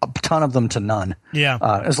went from a ton of them to none. Yeah.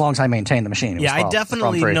 As long as I maintained the machine. I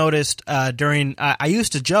definitely noticed during, I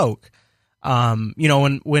used to joke,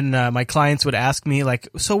 when my clients would ask me like,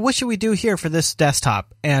 so what should we do here for this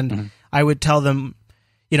desktop? And I would tell them,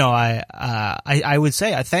 I would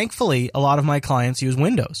say, thankfully, a lot of my clients use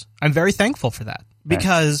Windows. I'm very thankful for that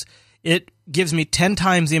because it gives me 10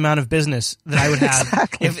 times the amount of business that I would have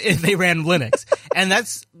if they ran Linux. And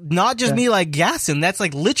that's not just me like gassing. That's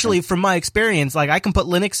like literally from my experience. Like I can put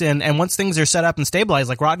Linux in, and once things are set up and stabilized,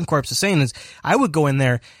 like Rotten Corpse is saying, is I would go in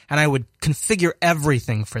there and I would configure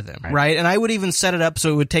everything for them, right? And I would even set it up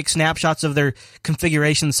so it would take snapshots of their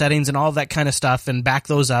configuration settings and all of that kind of stuff and back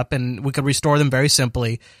those up, and we could restore them very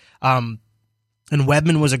simply. And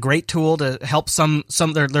Webman was a great tool to help some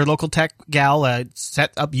their local tech gal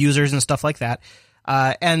set up users and stuff like that.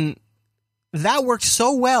 And that worked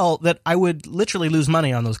so well that I would literally lose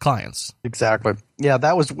money on those clients. Exactly. Yeah,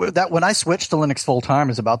 that was when I switched to Linux full time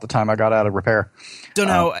is about the time I got out of repair. So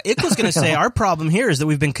now Ick was going to say our problem here is that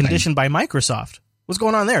we've been conditioned by Microsoft. What's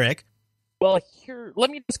going on there, Ick? Well, here, let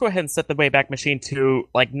me just go ahead and set the Wayback Machine to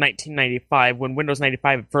like 1995 when Windows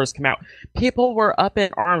 95 first came out. People were up in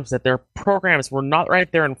arms that their programs were not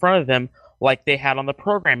right there in front of them like they had on the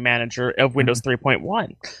program manager of Windows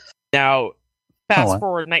 3.1. Now, fast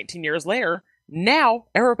forward 19 years later, now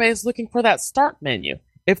everybody's looking for that start menu.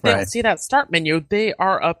 If they don't see that start menu, they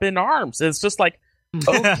are up in arms. It's just like,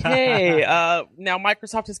 okay, now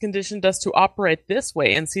Microsoft has conditioned us to operate this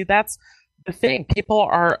way. And see, that's the thing. People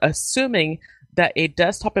are assuming that a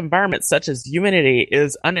desktop environment such as Unity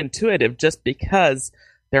is unintuitive just because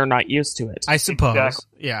they're not used to it. I suppose.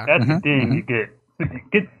 Exactly. Yeah. That's the ding you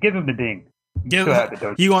get. Give them the ding.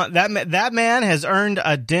 You want that man has earned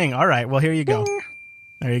a ding. All right, well, here you go.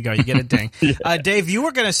 There you go. You get a ding. Yeah. Dave, you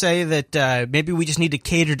were going to say that maybe we just need to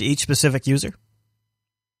cater to each specific user.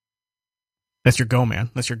 That's your go,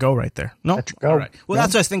 man. That's your go right there. No, that's your go. All right. Well,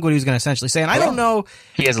 that's what I think what he was going to essentially say, and I don't know.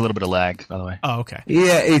 He has a little bit of lag, by the way. Oh, okay.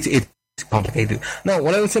 Yeah, it's complicated. No,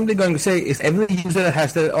 what I was simply going to say is every user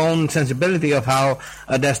has their own sensibility of how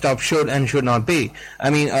a desktop should and should not be.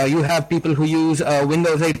 I mean, you have people who use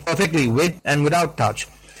Windows 8 perfectly with and without touch,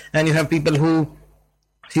 and you have people who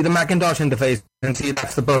see the Macintosh interface and see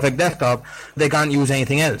that's the perfect desktop. They can't use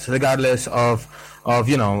anything else, regardless of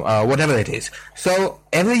whatever it is. So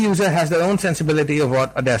every user has their own sensibility of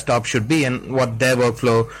what a desktop should be and what their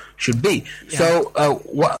workflow should be. Yeah. So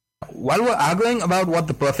while we're arguing about what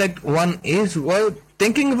the perfect one is, we're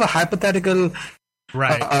thinking of a hypothetical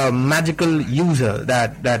magical user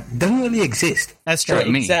that doesn't really exist. That's true.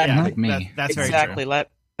 Exactly. Yeah, like me. That's exactly. Very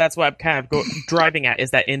true. That's what I'm kind of driving at,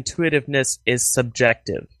 is that intuitiveness is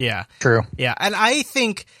subjective. Yeah. True. Yeah. And I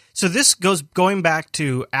think, so this going back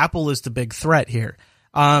to Apple is the big threat here.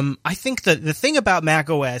 I think that the thing about Mac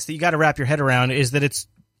OS that you got to wrap your head around is that it's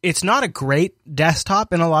not a great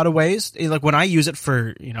desktop in a lot of ways. Like when I use it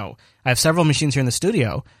for, I have several machines here in the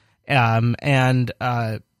studio, to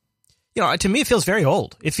me it feels very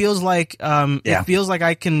old. It feels like it feels like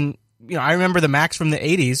I can, I remember the Macs from the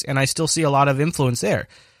 80s and I still see a lot of influence there.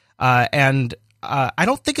 I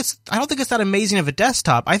don't think it's that amazing of a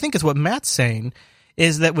desktop. I think it's what Matt's saying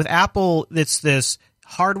is that with Apple, it's this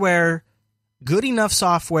hardware, good enough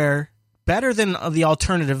software, better than the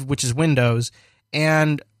alternative, which is Windows,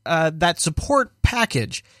 and that support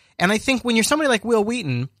package. And I think when you're somebody like Will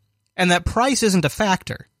Wheaton, and that price isn't a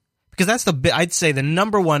factor, because that's I'd say the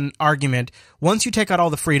number one argument. Once you take out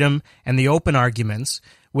all the freedom and the open arguments,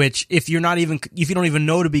 which if you don't even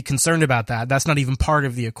know to be concerned about that, that's not even part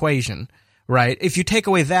of the equation, right? If you take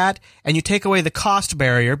away that and you take away the cost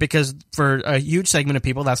barrier, because for a huge segment of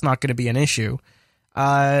people that's not going to be an issue.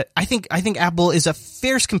 I think Apple is a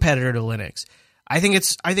fierce competitor to Linux. I think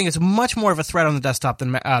it's much more of a threat on the desktop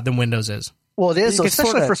than Windows is. Well, it is,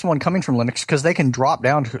 especially for someone coming from Linux, because they can drop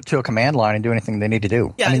down to a command line and do anything they need to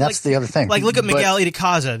do. Yeah, I mean, that's the other thing. Like, look at Miguel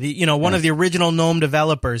Iricaza, one of the original GNOME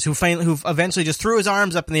developers who eventually just threw his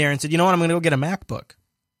arms up in the air and said, you know what, I'm going to go get a MacBook.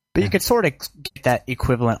 But you could sort of get that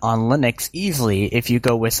equivalent on Linux easily if you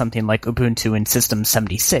go with something like Ubuntu and System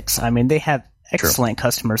 76. I mean, they have excellent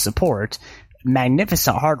customer support,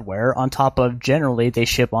 magnificent hardware on top of generally they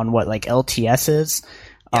ship on like LTSs.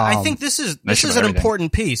 Yeah, I think this is an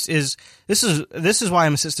important piece. This is why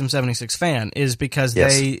I'm a System 76 fan, is because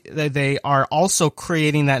they are also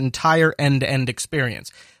creating that entire end-to-end experience.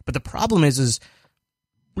 But the problem is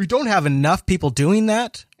we don't have enough people doing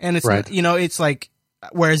that, and it's it's like,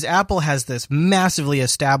 whereas Apple has this massively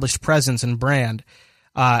established presence and brand,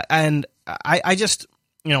 and I just,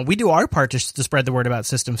 we do our part to spread the word about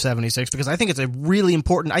System 76 because I think it's a really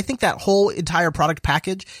important. I think that whole entire product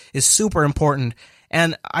package is super important.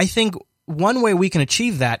 And I think one way we can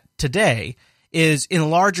achieve that today is in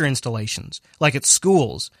larger installations, like at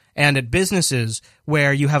schools and at businesses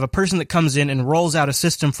where you have a person that comes in and rolls out a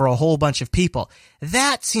system for a whole bunch of people.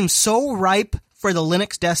 That seems so ripe for the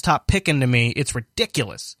Linux desktop picking to me. It's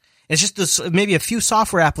ridiculous. It's just this, maybe a few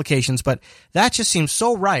software applications, but that just seems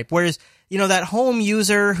so ripe. Whereas, that home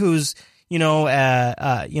user who's, a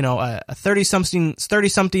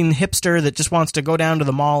 30-something hipster that just wants to go down to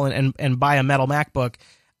the mall and buy a metal MacBook,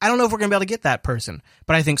 I don't know if we're going to be able to get that person.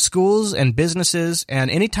 But I think schools and businesses and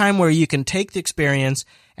any time where you can take the experience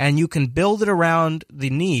and you can build it around the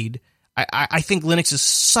need, I think Linux is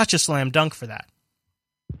such a slam dunk for that.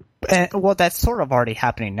 Well, that's sort of already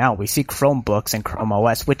happening now. We see Chromebooks and Chrome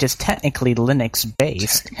OS, which is technically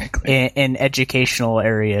Linux-based in educational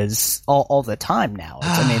areas all the time now.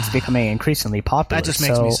 It's becoming increasingly popular. That just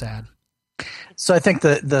makes me sad. So I think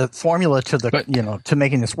the formula to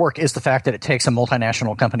making this work is the fact that it takes a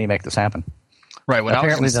multinational company to make this happen. Right. What I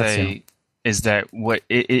was going to say is that what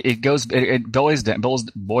it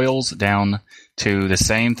boils down to the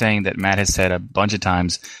same thing that Matt has said a bunch of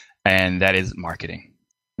times, and that is marketing.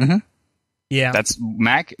 Mm-hmm. Yeah, that's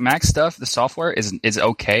Mac stuff. The software is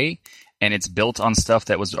okay, and it's built on stuff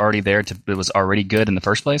that was already there. It was already good in the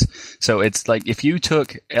first place. So it's like if you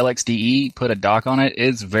took LXDE, put a dock on it,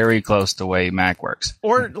 it's very close to the way Mac works.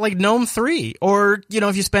 Or like GNOME 3, or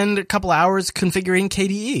if you spend a couple hours configuring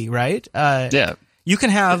KDE, right? You can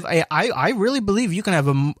have I really believe you can have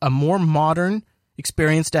a more modern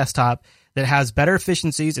experience desktop that has better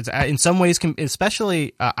efficiencies. It's in some ways,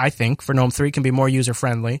 especially I think for GNOME 3 can be more user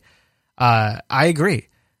friendly. I agree.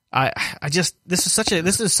 This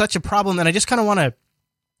is such a problem, and I just kind of want to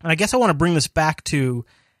And I guess I want to bring this back to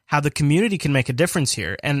how the community can make a difference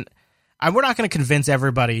here. And we're not going to convince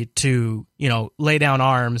everybody to, lay down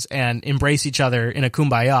arms and embrace each other in a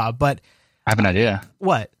kumbaya, but I have an idea.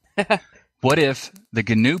 What? What if the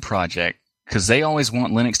GNU project, because they always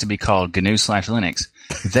want Linux to be called GNU/Linux,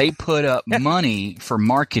 they put up money for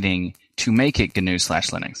marketing to make it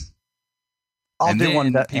GNU/Linux? I'll do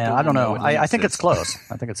one that, I don't know. I think it's close.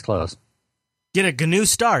 I think it's close. Get a GNU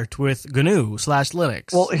start with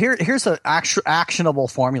GNU/Linux. Well, here's an actionable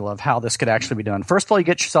formula of how this could actually be done. First of all, you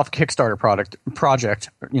get yourself a Kickstarter project,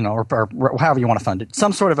 or however you want to fund it.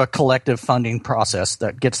 Some sort of a collective funding process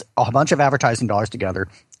that gets a bunch of advertising dollars together.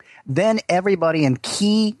 Then everybody in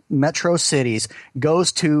key metro cities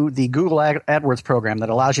goes to the Google AdWords program that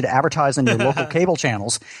allows you to advertise on your local cable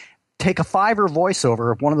channels. Take a Fiverr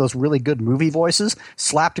voiceover of one of those really good movie voices,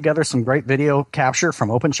 slap together some great video capture from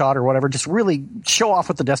OpenShot or whatever, just really show off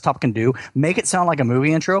what the desktop can do, make it sound like a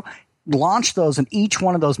movie intro, launch those in each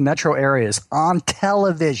one of those metro areas on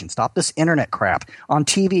television. Stop this internet crap. On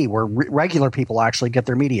TV where regular people actually get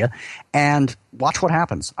their media, and watch what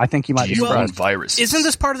happens. I think you might be surprised. Viruses. Isn't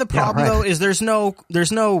this part of the problem though? Is there's no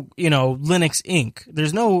Linux Inc.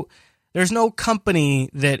 There's no company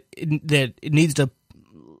that needs to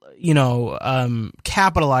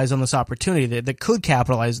capitalize on this opportunity that could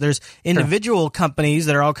capitalize. There's individual companies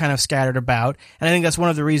that are all kind of scattered about. And I think that's one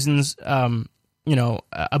of the reasons,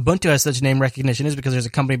 Ubuntu has such name recognition is because there's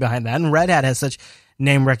a company behind that. And Red Hat has such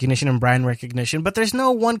name recognition and brand recognition, but there's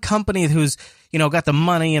no one company who's, got the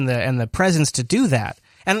money and the presence to do that.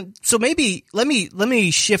 And so maybe let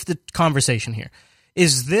me shift the conversation here.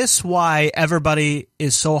 Is this why everybody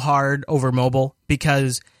is so hard over mobile?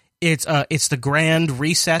 Because it's the grand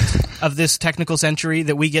reset of this technical century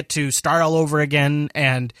that we get to start all over again,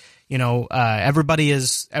 and everybody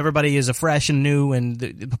is afresh and new, and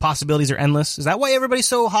the possibilities are endless. Is that why everybody's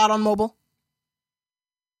so hot on mobile?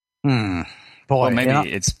 Boy, well,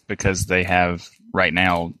 maybe it's because they have right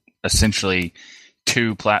now essentially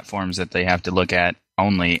two platforms that they have to look at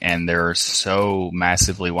only, and they're so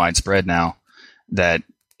massively widespread now that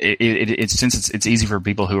it's easy for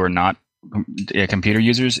people who are not computer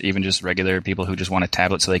users, even just regular people who just want a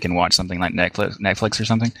tablet so they can watch something like Netflix or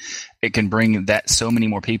something. It can bring that so many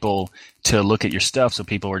more people to look at your stuff, so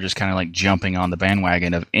people are just kind of like jumping on the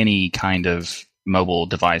bandwagon of any kind of mobile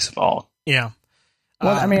device of all. Yeah.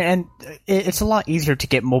 Well, and it's a lot easier to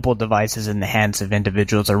get mobile devices in the hands of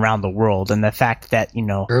individuals around the world, and the fact that,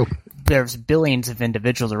 there's billions of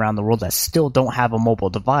individuals around the world that still don't have a mobile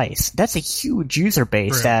device. That's a huge user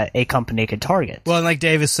base that a company could target. Well, and like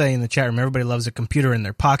Dave is saying in the chat room, everybody loves a computer in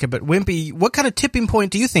their pocket. But Wimpy, what kind of tipping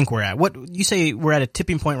point do you think we're at? What you say we're at a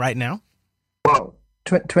tipping point right now? Well,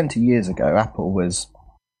 20 years ago, Apple was,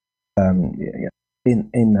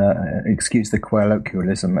 excuse the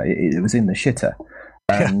colloquialism, it was in the shitter.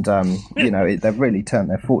 And, they've really turned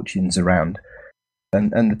their fortunes around.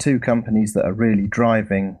 And the two companies that are really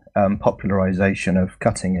driving popularization of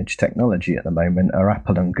cutting-edge technology at the moment are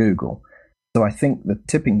Apple and Google. So I think the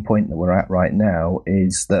tipping point that we're at right now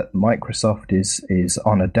is that Microsoft is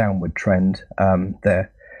on a downward trend.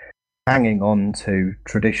 They're hanging on to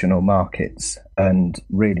traditional markets and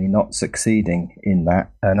really not succeeding in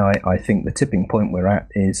that. And I think the tipping point we're at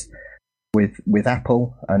is with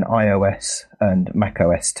Apple and iOS and Mac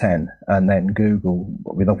OS 10, and then Google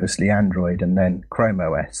with obviously Android and then Chrome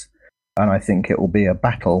OS. And I think it will be a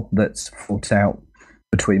battle that's fought out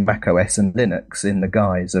between Mac OS and Linux in the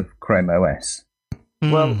guise of Chrome OS.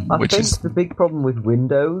 Well, I think the big problem with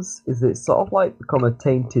Windows is it's sort of like become a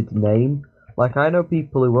tainted name. Like, I know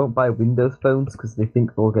people who won't buy Windows phones because they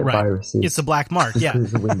think they'll get viruses. It's a black mark, yeah.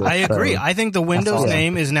 I agree. I think the Windows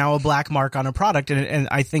name is now a black mark on a product, and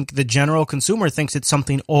I think the general consumer thinks it's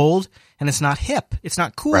something old and it's not hip. It's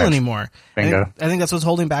not cool anymore. Bingo. I think that's what's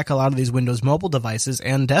holding back a lot of these Windows mobile devices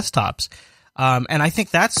and desktops. And I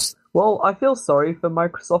think that's... Well, I feel sorry for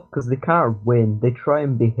Microsoft because they can't win. They try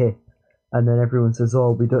and be hip, and then everyone says,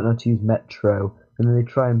 oh, we don't know how to use Metro. And then they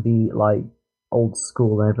try and be, like, old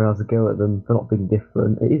school and everyone has a go at them for not being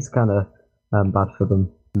different. It is kind of bad for them.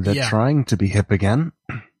 They're trying to be hip again.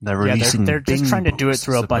 They're releasing they're just trying to do it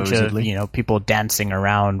through a bunch of people dancing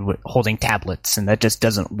around holding tablets, and that just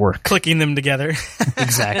doesn't work. Clicking them together.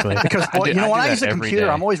 Exactly. Because when I use a computer,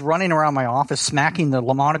 I'm always running around my office smacking the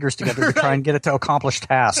monitors together to try and get it to accomplish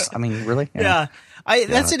tasks. I mean, really? Yeah.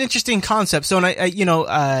 That's an interesting concept. So,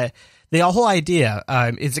 the whole idea,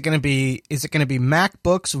 is it going to be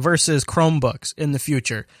MacBooks versus Chromebooks in the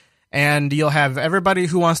future? And you'll have everybody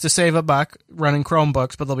who wants to save a buck running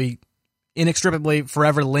Chromebooks, but they'll be inextricably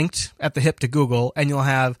forever linked at the hip to Google. And you'll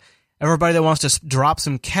have everybody that wants to drop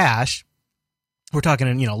some cash we're talking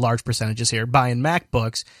in, large percentages here, buying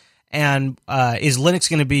MacBooks. And is Linux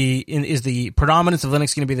going to be, is the predominance of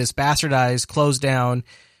Linux going to be this bastardized, closed down,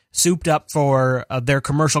 souped up for their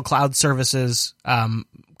commercial cloud services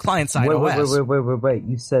client-side OS? Wait.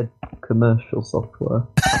 You said commercial software.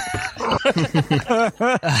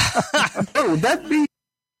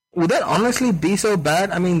 Would that honestly be so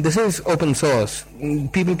bad? I mean, this is open source.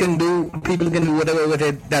 People can do whatever with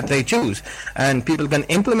it that they choose, and people can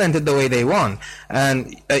implement it the way they want.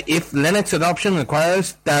 And if Linux adoption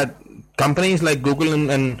requires that companies like Google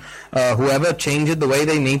and whoever change it the way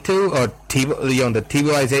they need to, or the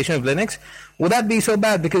TiVoization of Linux, would that be so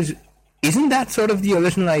bad? Because isn't that sort of the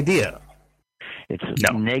original idea? It's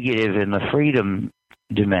negative in the freedom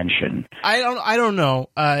dimension. I don't know.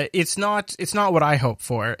 It's not what I hope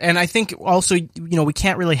for. And I think also, we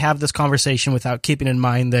can't really have this conversation without keeping in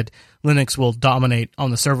mind that Linux will dominate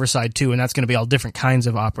on the server side too, and that's going to be all different kinds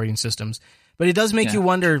of operating systems. But it does make you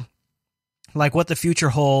wonder, like, what the future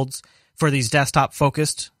holds for these desktop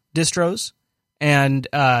focused distros, and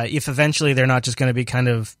if eventually they're not just going to be kind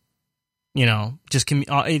of, just the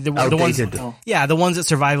ones. The ones that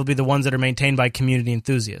survive will be the ones that are maintained by community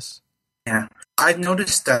enthusiasts. Yeah. I've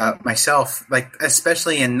noticed myself, like,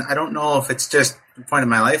 especially in, I don't know if it's just the point of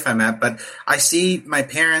my life I'm at, but I see my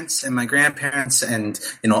parents and my grandparents and,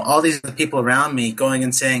 all these other people around me going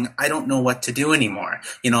and saying, I don't know what to do anymore.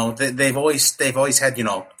 They've always had,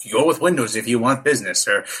 go with Windows if you want business,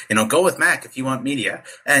 or, go with Mac if you want media.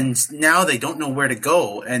 And now they don't know where to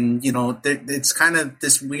go. And, it's kind of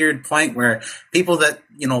this weird point where people that,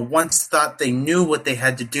 once thought they knew what they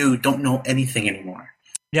had to do don't know anything anymore.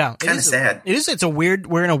 Yeah, kind of sad.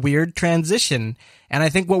 We're in a weird transition, and I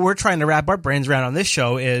think what we're trying to wrap our brains around on this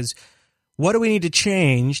show is, what do we need to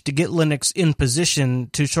change to get Linux in position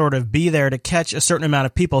to sort of be there to catch a certain amount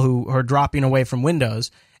of people who are dropping away from Windows?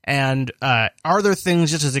 And are there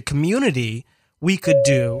things just as a community we could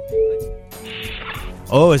do?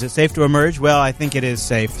 Oh, is it safe to emerge? Well, I think it is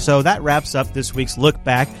safe. So that wraps up this week's Look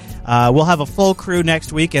Back. We'll have a full crew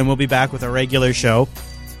next week, and we'll be back with a regular show.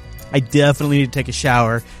 I definitely need to take a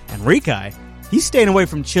shower. And Rikai, he's staying away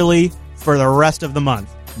from chili for the rest of the month.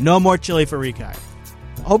 No more chili for Rikai.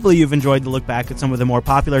 Hopefully you've enjoyed the look back at some of the more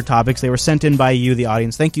popular topics. They were sent in by you, the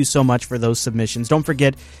audience. Thank you so much for those submissions. Don't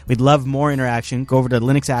forget, we'd love more interaction. Go over to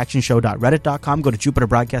linuxactionshow.reddit.com. Go to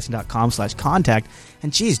jupiterbroadcasting.com/contact.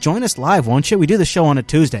 And geez, join us live, won't you? We do the show on a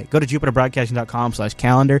Tuesday. Go to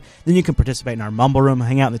jupiterbroadcasting.com/calendar. Then you can participate in our Mumble Room,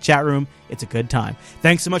 hang out in the chat room. It's a good time.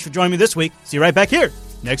 Thanks so much for joining me this week. See you right back here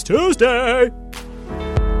next Tuesday.